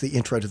 Awesome. Is the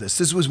intro to this.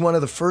 This was one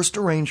of the first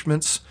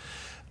arrangements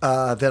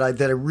that I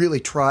really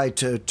tried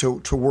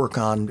to work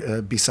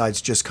on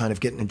besides just kind of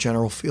getting a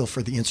general feel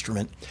for the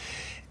instrument.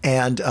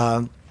 And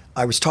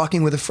I was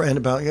talking with a friend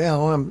about,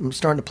 I'm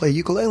starting to play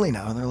ukulele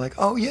now. And they're like,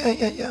 oh, yeah,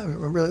 I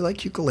really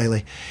like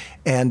ukulele.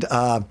 And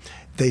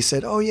they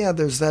said, "Oh yeah,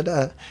 there's that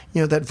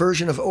that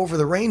version of Over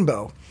the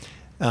Rainbow,"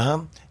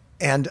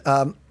 and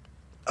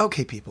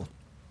okay, people,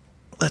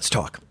 let's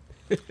talk.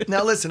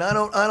 Now listen, I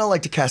don't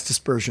like to cast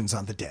aspersions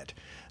on the dead.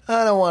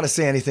 I don't want to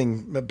say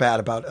anything bad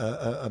about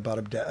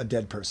a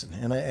dead person,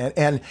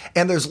 and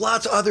there's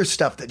lots of other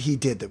stuff that he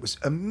did that was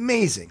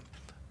amazing.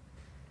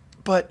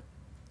 But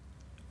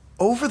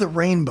Over the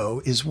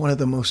Rainbow is one of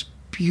the most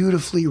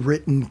beautifully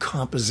written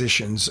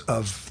compositions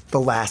of the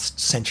last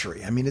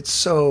century. I mean,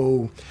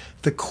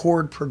 the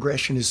chord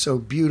progression is so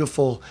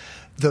beautiful,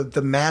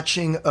 the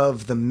matching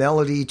of the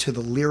melody to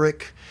the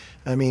lyric.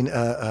 I mean,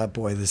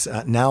 boy, this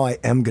now I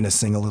am going to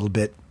sing a little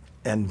bit,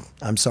 and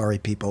I'm sorry,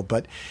 people,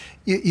 but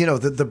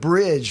the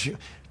bridge,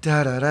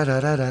 da da da da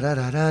da da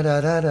da da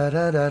da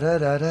da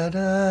da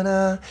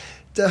da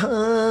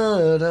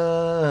da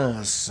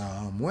da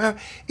somewhere.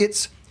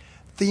 It's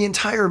the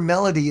entire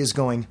melody is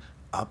going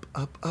up,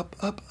 up, up,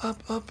 up,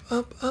 up, up,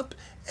 up, up,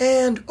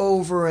 and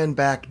over and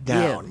back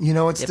down.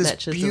 Yeah. It's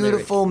this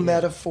beautiful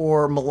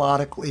metaphor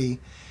melodically.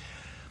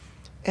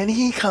 And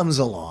he comes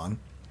along,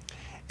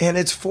 and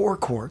it's 4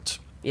 chords.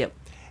 Yep.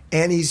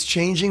 And he's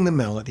changing the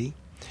melody.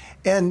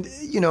 And,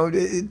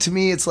 to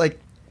me, it's like,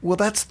 well,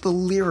 that's the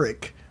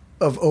lyric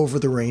of Over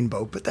the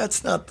Rainbow, but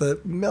that's not the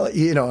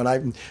melody, and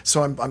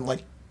I'm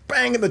like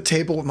banging the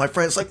table with my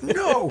friends, like,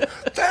 no,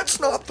 that's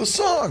not the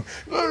song.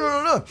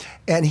 No.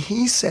 And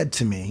he said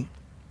to me,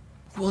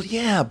 well,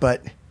 yeah,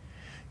 but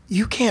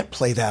you can't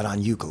play that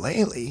on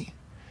ukulele.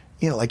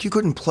 Like you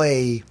couldn't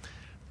play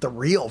the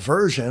real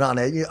version on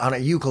a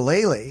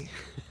ukulele.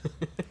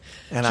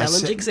 And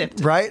Challenge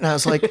accepted. Right? And I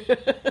was like,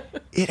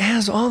 it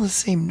has all the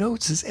same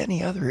notes as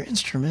any other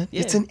instrument.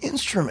 Yeah. It's an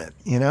instrument,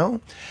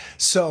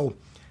 So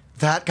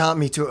that got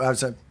me to, I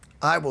was like,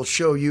 I will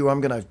show you,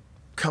 I'm going to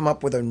come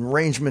up with an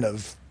arrangement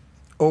of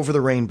Over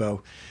the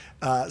Rainbow.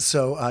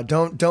 So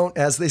don't,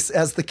 as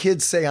the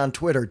kids say on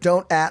Twitter,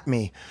 don't at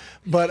me.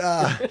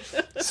 But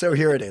so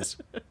here it is.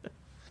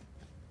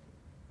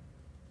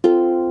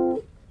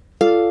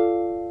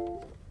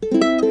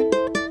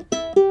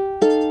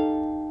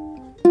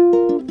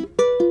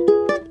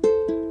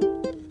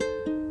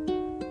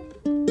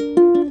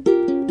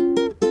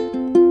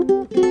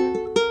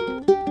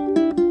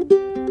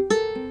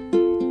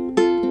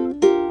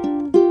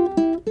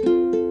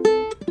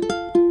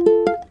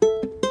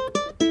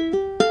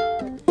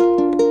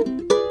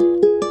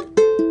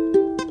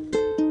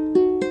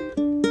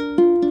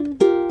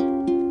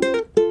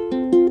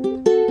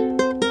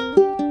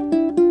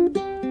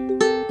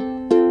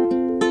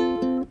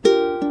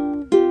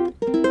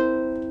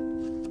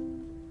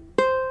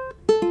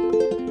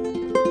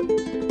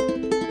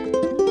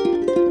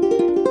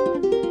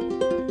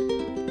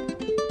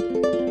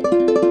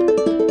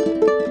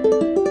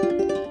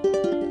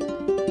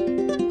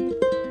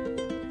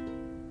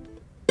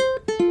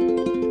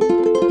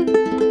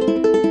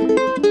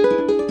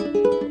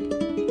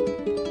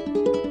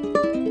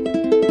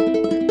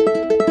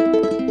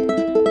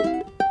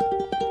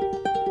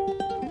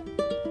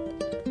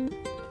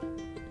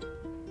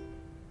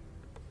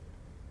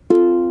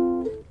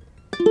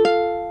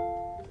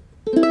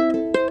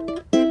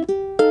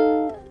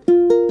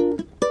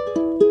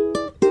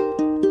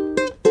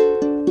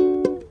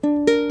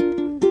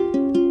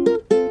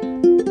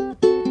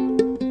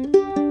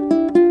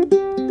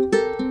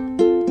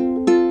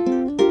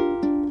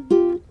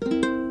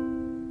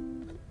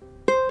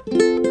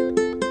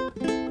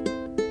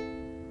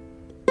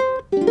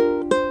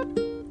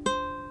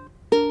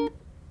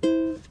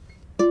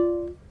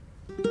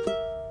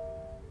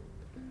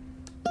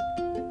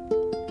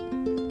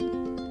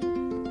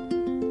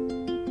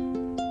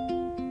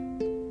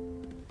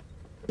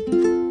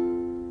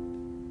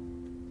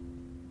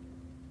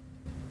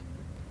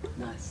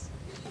 Nice.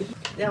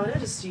 Now, I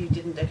noticed you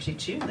didn't actually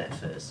tune that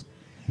first.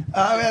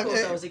 Of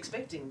course, I was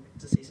expecting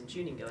to see some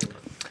tuning going on.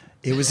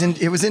 It was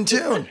in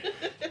tune.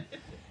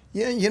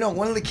 Yeah,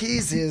 one of the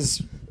keys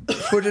is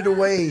put it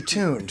away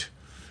tuned.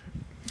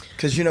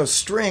 Because,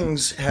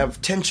 strings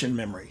have tension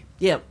memory.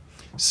 Yep.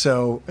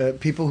 So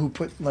people who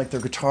put, like,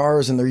 their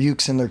guitars and their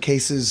ukes and their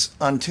cases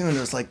untuned,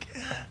 it's like,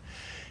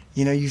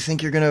 you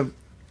think you're going to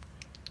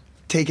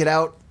take it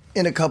out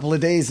in a couple of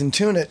days and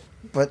tune it,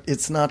 but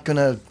it's not going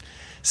to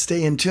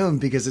stay in tune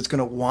because it's going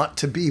to want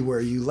to be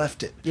where you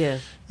left it. Yeah.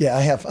 Yeah,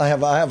 I have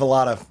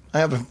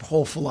a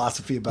whole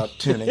philosophy about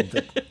tuning.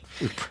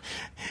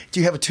 Do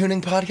you have a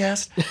tuning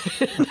podcast?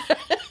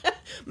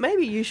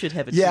 Maybe you should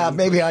have a tuning podcast. Yeah,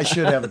 maybe I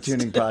should have a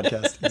tuning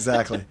podcast.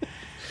 Exactly.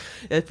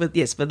 But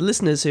yes, for the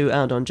listeners who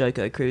aren't on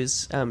Joko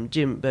Cruise,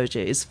 Jim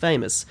Bourget is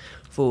famous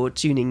for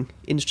tuning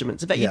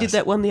instruments. In fact, you did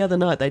that one the other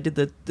night. They did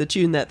the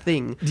Tune That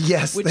Thing.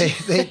 Yes, they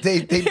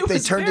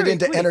turned it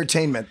into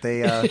entertainment.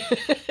 They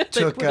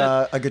took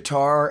a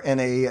guitar and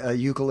a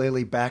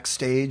ukulele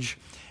backstage,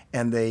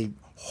 and they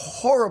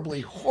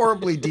horribly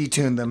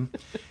detuned them.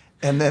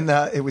 And then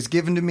it was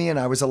given to me, and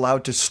I was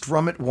allowed to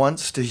strum it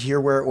once to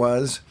hear where it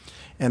was.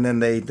 And then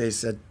they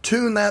said,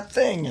 "Tune that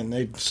thing," and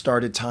they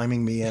started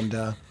timing me.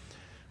 And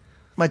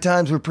My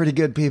times were pretty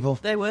good, people.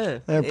 They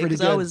were. They were pretty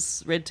good. I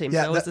was red team, so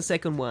I was the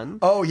second one.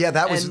 Oh, yeah,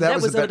 that was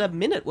about a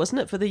minute,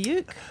 wasn't it, for the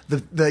uke?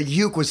 The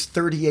uke was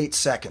 38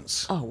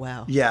 seconds. Oh,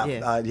 wow.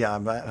 Yeah,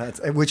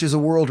 which is a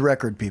world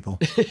record, people.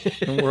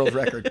 A world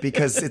record,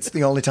 because it's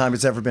the only time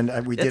it's ever been.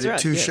 We did it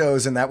two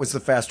shows, and that was the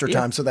faster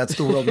time, so that's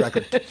the world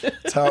record.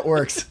 That's how it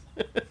works.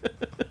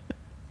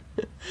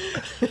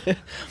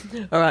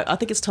 All right, I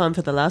think it's time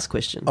for the last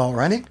question. All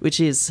righty. Which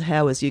is,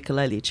 how has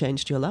ukulele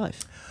changed your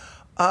life?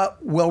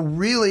 Well,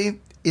 really,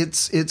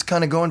 it's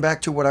kind of going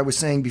back to what I was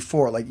saying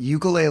before. Like,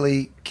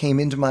 ukulele came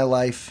into my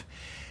life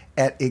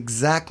at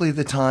exactly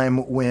the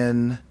time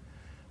when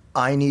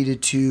I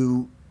needed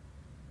to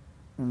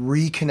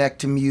reconnect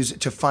to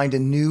music, to find a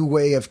new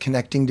way of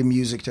connecting to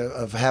music,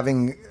 of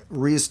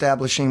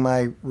reestablishing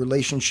my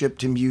relationship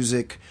to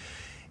music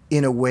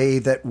in a way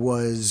that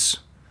was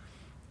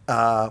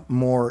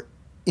more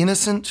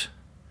innocent,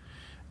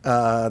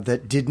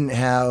 that didn't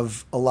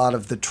have a lot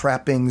of the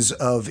trappings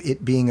of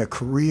it being a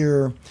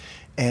career,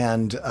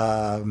 and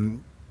that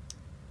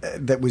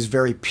was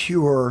very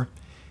pure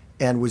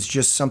and was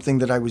just something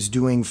that I was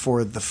doing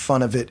for the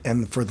fun of it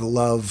and for the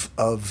love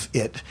of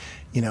it.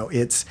 You know,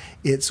 it's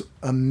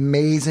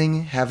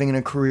amazing having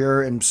a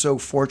career, and so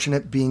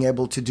fortunate being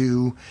able to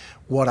do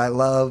what I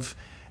love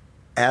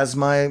as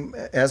my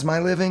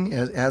living,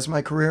 as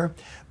my career.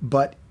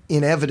 But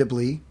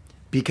inevitably,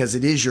 because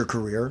it is your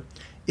career,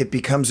 it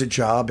becomes a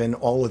job, and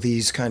all of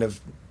these kind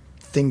of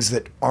things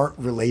that aren't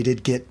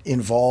related get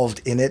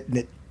involved in it, and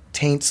it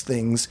taints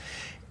things.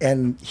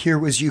 And here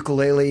was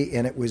ukulele,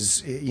 and it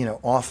was,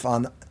 off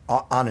on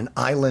an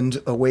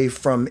island away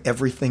from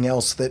everything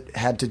else that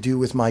had to do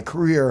with my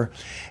career.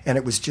 And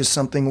it was just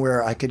something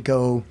where I could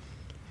go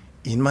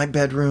in my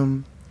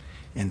bedroom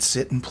and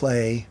sit and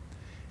play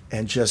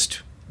and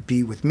just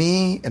be with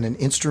me and an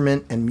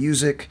instrument and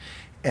music,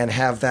 and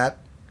have that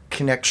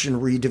connection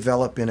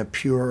redevelop in a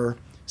pure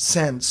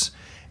sense.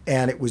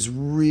 And it was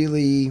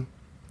really,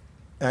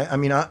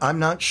 I'm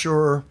not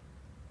sure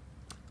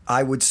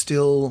I would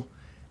still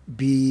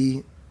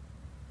be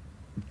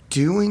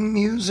doing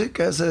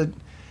music I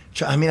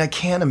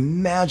can't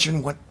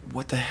imagine what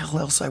the hell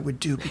else I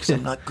would do, because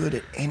I'm not good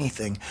at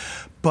anything.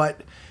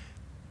 But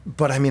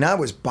I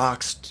was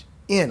boxed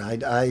in.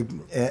 And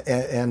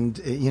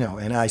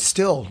I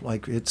still,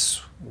 like,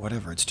 it's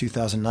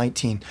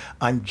 2019.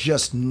 I'm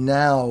just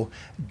now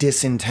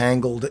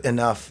disentangled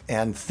enough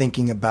and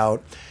thinking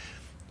about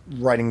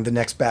writing the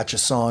next batch of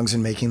songs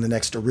and making the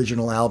next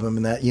original album,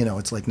 and that,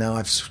 it's like now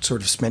I've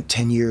sort of spent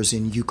 10 years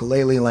in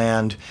ukulele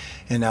land,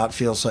 and now it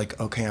feels like,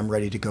 okay, I'm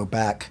ready to go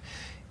back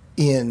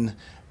in,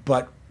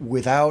 but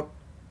without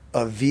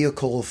a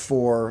vehicle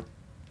for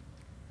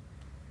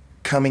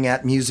coming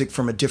at music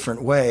from a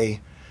different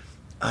way,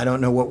 I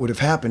don't know what would have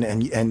happened.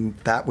 And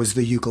that was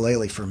the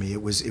ukulele for me.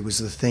 It was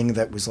the thing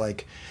that was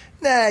like,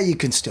 nah, you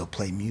can still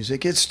play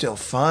music. It's still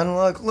fun.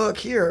 Look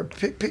here,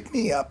 pick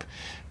me up.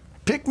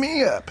 Pick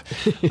me up.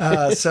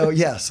 So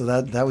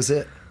that was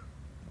it.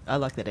 I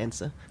like that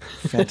answer.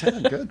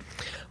 Fantastic. Good.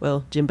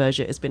 Well, Jim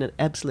Bozier, it's been an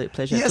absolute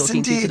pleasure talking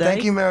indeed. to you today.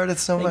 Thank you, Meredith,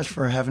 so much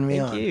for having me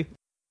on. Thank you.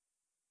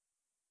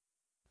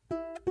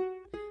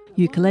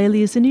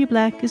 Ukulele is the New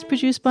Black is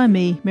produced by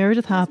me,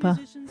 Meredith Harper.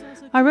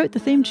 I wrote the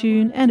theme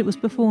tune, and it was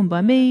performed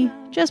by me,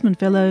 Jasmine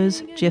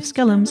Fellows, Jeff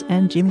Scullums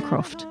and Jim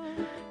Croft.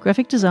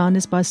 Graphic design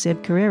is by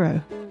Seb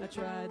Carrero.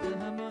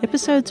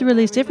 Episodes are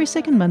released every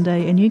second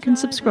Monday, and you can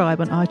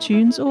subscribe on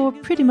iTunes or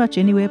pretty much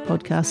anywhere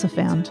podcasts are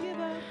found.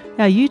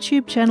 Our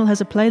YouTube channel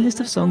has a playlist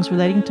of songs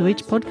relating to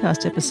each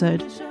podcast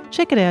episode.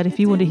 Check it out if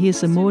you want to hear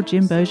some more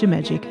Jim Bozier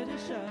magic.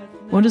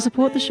 Want to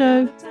support the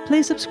show?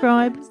 Please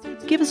subscribe,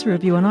 give us a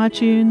review on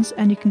iTunes,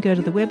 and you can go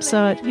to the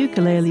website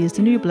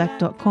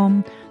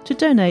ukuleleisthenewblack.com to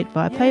donate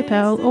via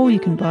PayPal, or you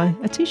can buy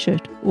a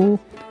t-shirt or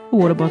a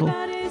water bottle.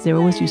 They're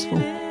always useful.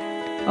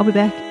 I'll be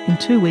back in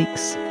 2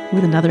 weeks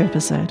with another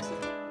episode.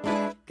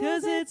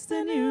 'Cause it's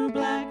the new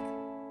black.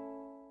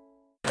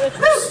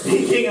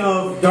 Speaking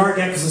of dark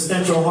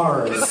existential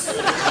horrors,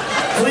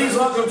 please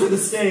welcome to the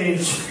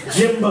stage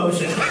Jim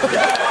Bozier.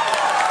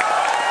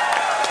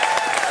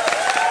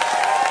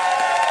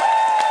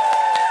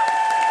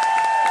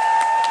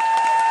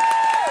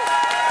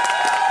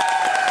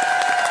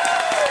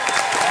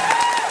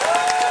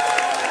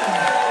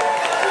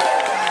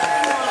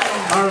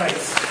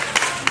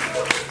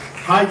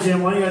 Hi,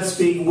 Jim. Why don't you guys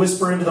speak,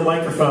 whisper into the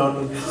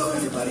microphone. Hello,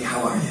 everybody.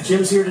 How are you?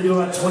 Jim's here to do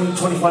about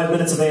 20-25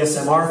 minutes of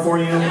ASMR for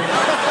you.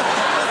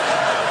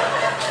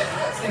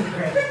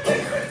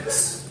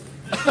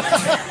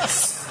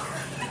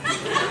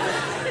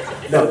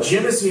 No,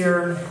 Jim is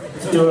here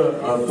to do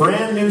a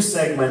brand new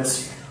segment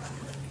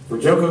for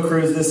JoCo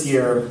Cruise this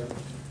year.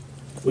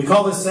 We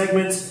call this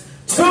segment,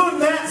 Tune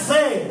That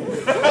Thing!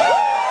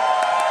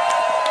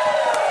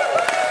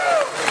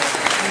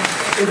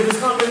 If it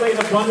has not been made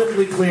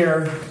abundantly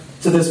clear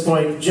to this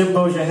point, Jim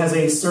Bozier has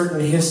a certain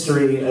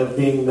history of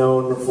being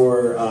known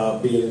for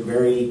being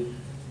very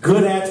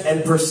good at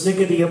and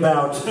persnickety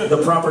about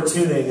the proper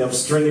tuning of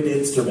stringed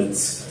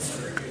instruments.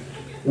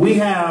 we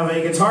have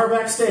a guitar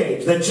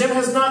backstage that Jim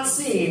has not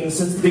seen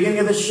since the beginning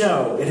of the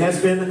show. It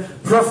has been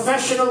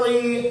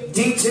professionally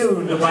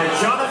detuned by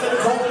Jonathan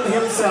Colton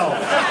himself.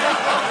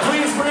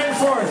 Please bring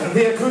forth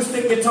the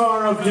acoustic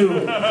guitar of doom.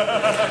 All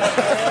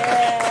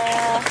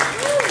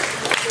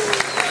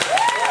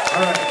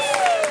right.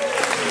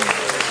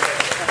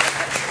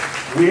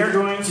 We are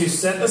going to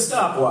set the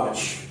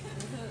stopwatch.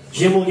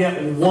 Jim will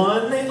get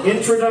one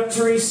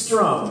introductory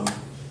strum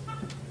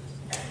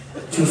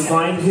to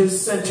find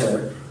his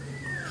center.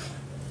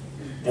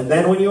 And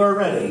then when you are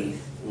ready,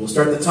 we'll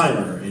start the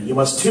timer, and you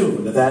must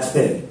tune to that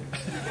thing.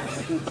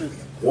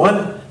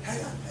 1.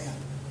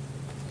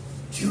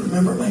 Do you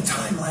remember my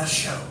time last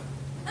show?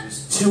 It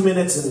was 2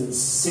 minutes and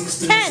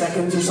 60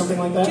 seconds or something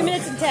like that? 2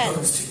 minutes and 10. It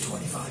was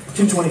 2:25.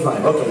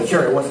 2:25. Okay,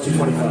 sure, it was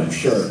 2:25.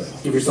 Sure.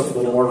 Give yourself a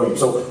little more room.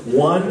 So,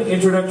 one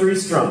introductory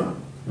strum.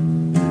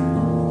 I'm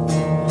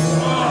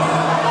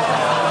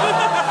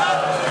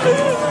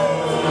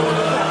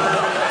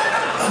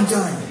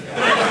done.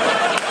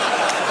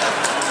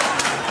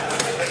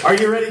 Are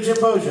you ready, Jim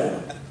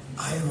Boja?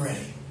 I am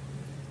ready.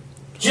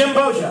 Jim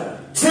Boja,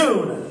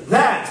 tune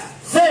that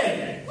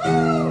thing!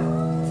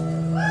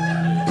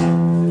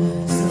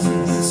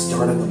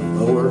 Start on the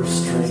lower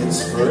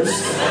strings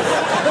first.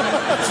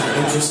 It's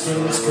an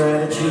interesting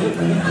strategy.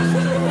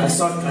 I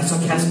saw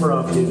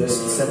Kasparov do this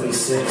in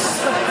 76.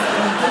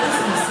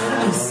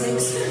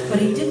 76, but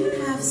he didn't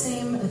have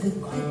the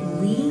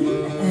quite lean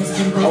as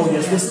Jim Boja. Oh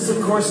yes, this is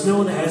of course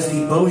known as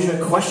the Boja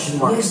question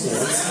mark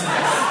stance.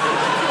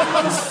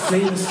 He's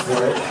famous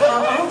for it.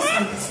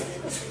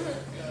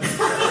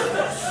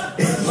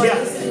 Yeah,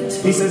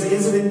 he says,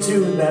 is it in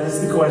tune? That is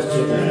the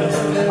question.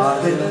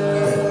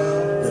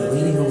 The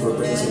leaning over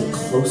brings him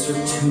closer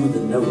to the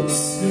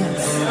notes.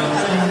 Yes.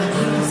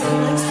 He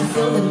likes to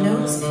feel the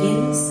notes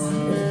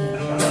inside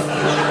of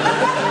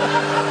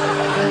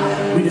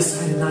him. We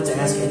decided not to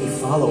ask any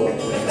follow-up.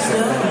 The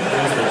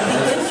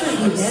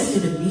interview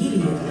ended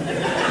immediately.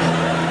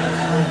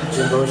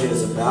 Jim Boja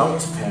is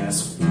about to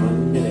pass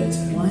 1 minute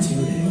in 1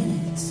 tuning.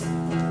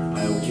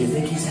 minute. Do you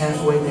think he's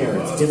halfway there?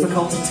 It's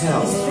difficult to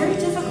tell. It's very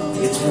difficult.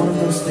 It's one of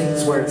those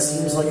things where it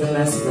seems like a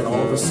mess and then all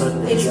of a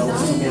sudden it It's gels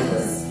not a together.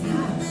 mess.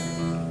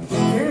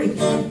 Yeah. Very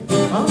good.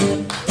 Oh. 1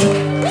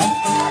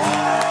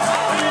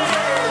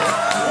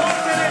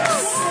 minute,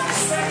 6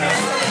 seconds.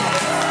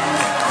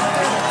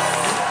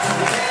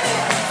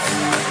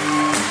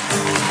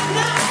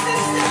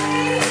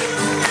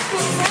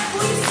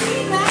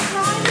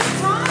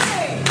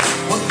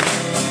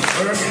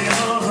 Working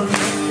on a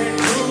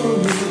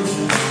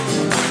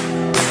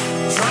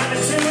trying to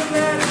tune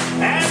that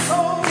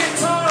asshole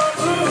guitar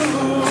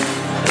blue.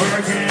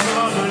 Working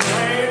on a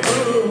night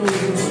blue.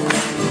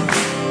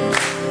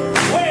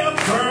 Way up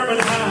firm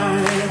and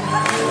high.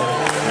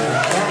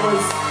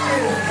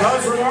 That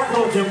was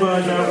remarkable, Jim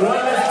Boja. 1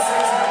 minute, 6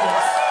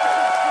 minutes.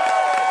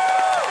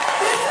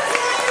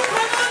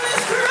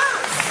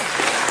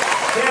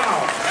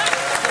 Now,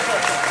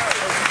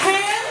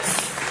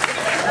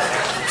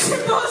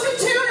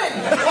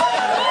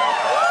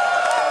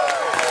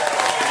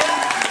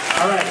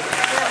 all right.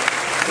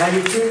 Now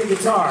you tune the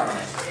guitar,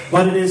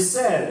 but it is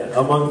said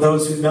among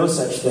those who know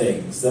such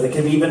things that it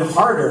can be even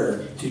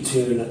harder to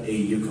tune a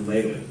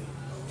ukulele.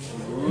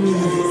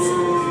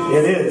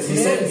 It is. He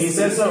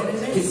said so.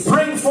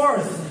 Bring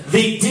forth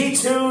the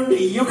detuned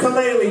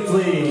ukulele,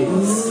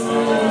 please.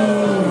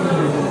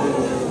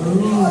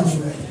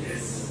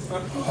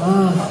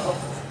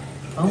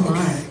 Oh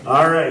my.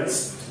 All right.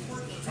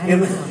 In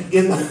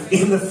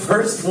the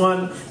first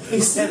one, he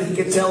said he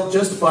could tell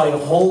just by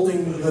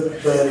holding the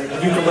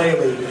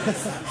ukulele.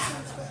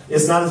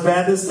 It's not as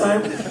bad this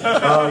time?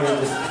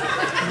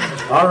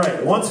 All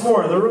right, once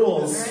more, the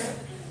rules.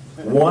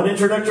 One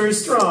introductory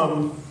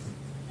strum.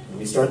 Let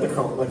me start the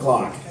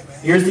clock.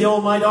 Here's the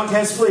old My Dog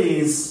Has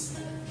Fleas.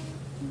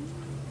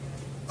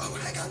 Oh,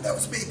 hang on. That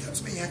was me.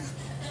 Hang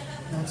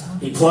on.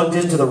 He plugged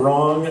into the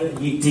wrong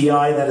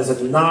DI. That is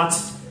not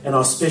an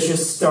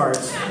auspicious start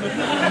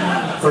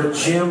for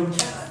Jim.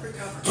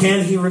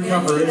 Can he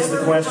recover is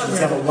the question. He's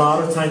got a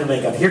lot of time to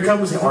make up. Here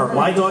comes our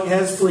My Dog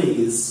Has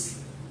Fleas.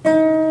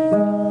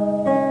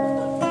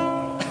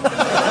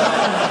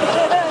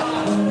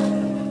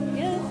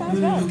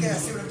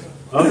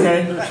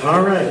 Okay,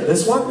 all right.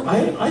 This one,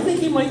 I think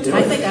he might do it.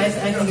 I think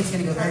it's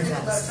going to go very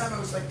fast. Last time it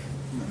was like a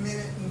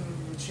minute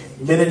and change.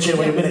 Minute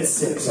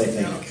 6, I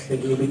think.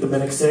 Think you beat the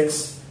minute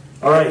 6?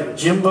 All right,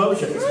 Jim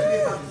Boja.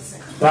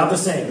 About the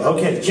same.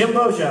 Okay, Jim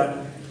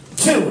Boja,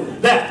 tune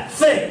that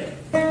thing.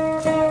 Do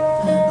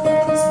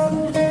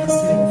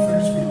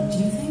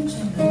you think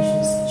Jim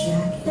Boja's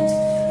jacket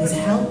is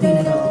helping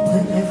at all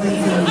put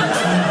everything in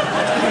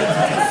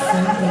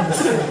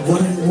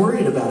What I'm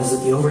worried about is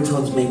that the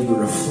overtones may be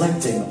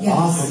reflecting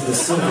off of the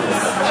silver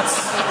lines.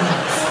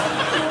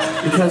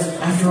 Because,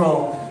 after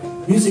all,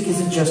 music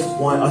isn't just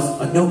one,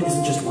 a note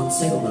isn't just one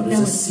single note, it's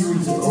a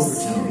series of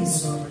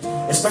overtones.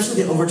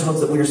 Especially the overtones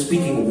that we are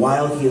speaking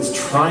while he is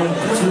trying to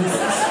tune this.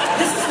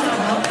 This is not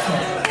helpful.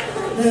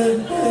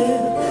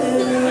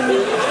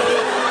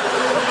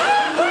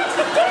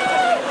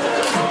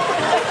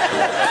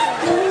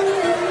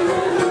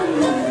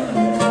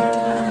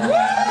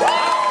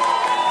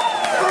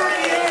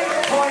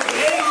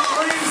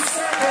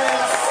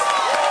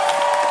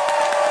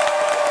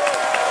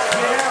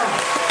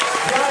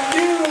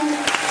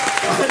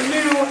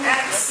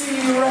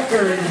 new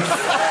record.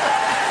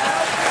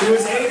 He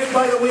was aided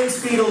by the wind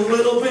speed a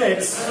little bit.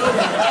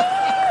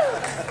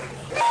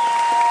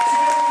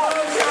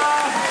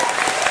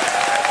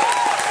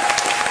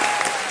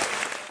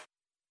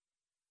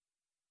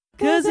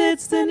 Cause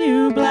it's the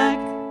new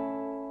black.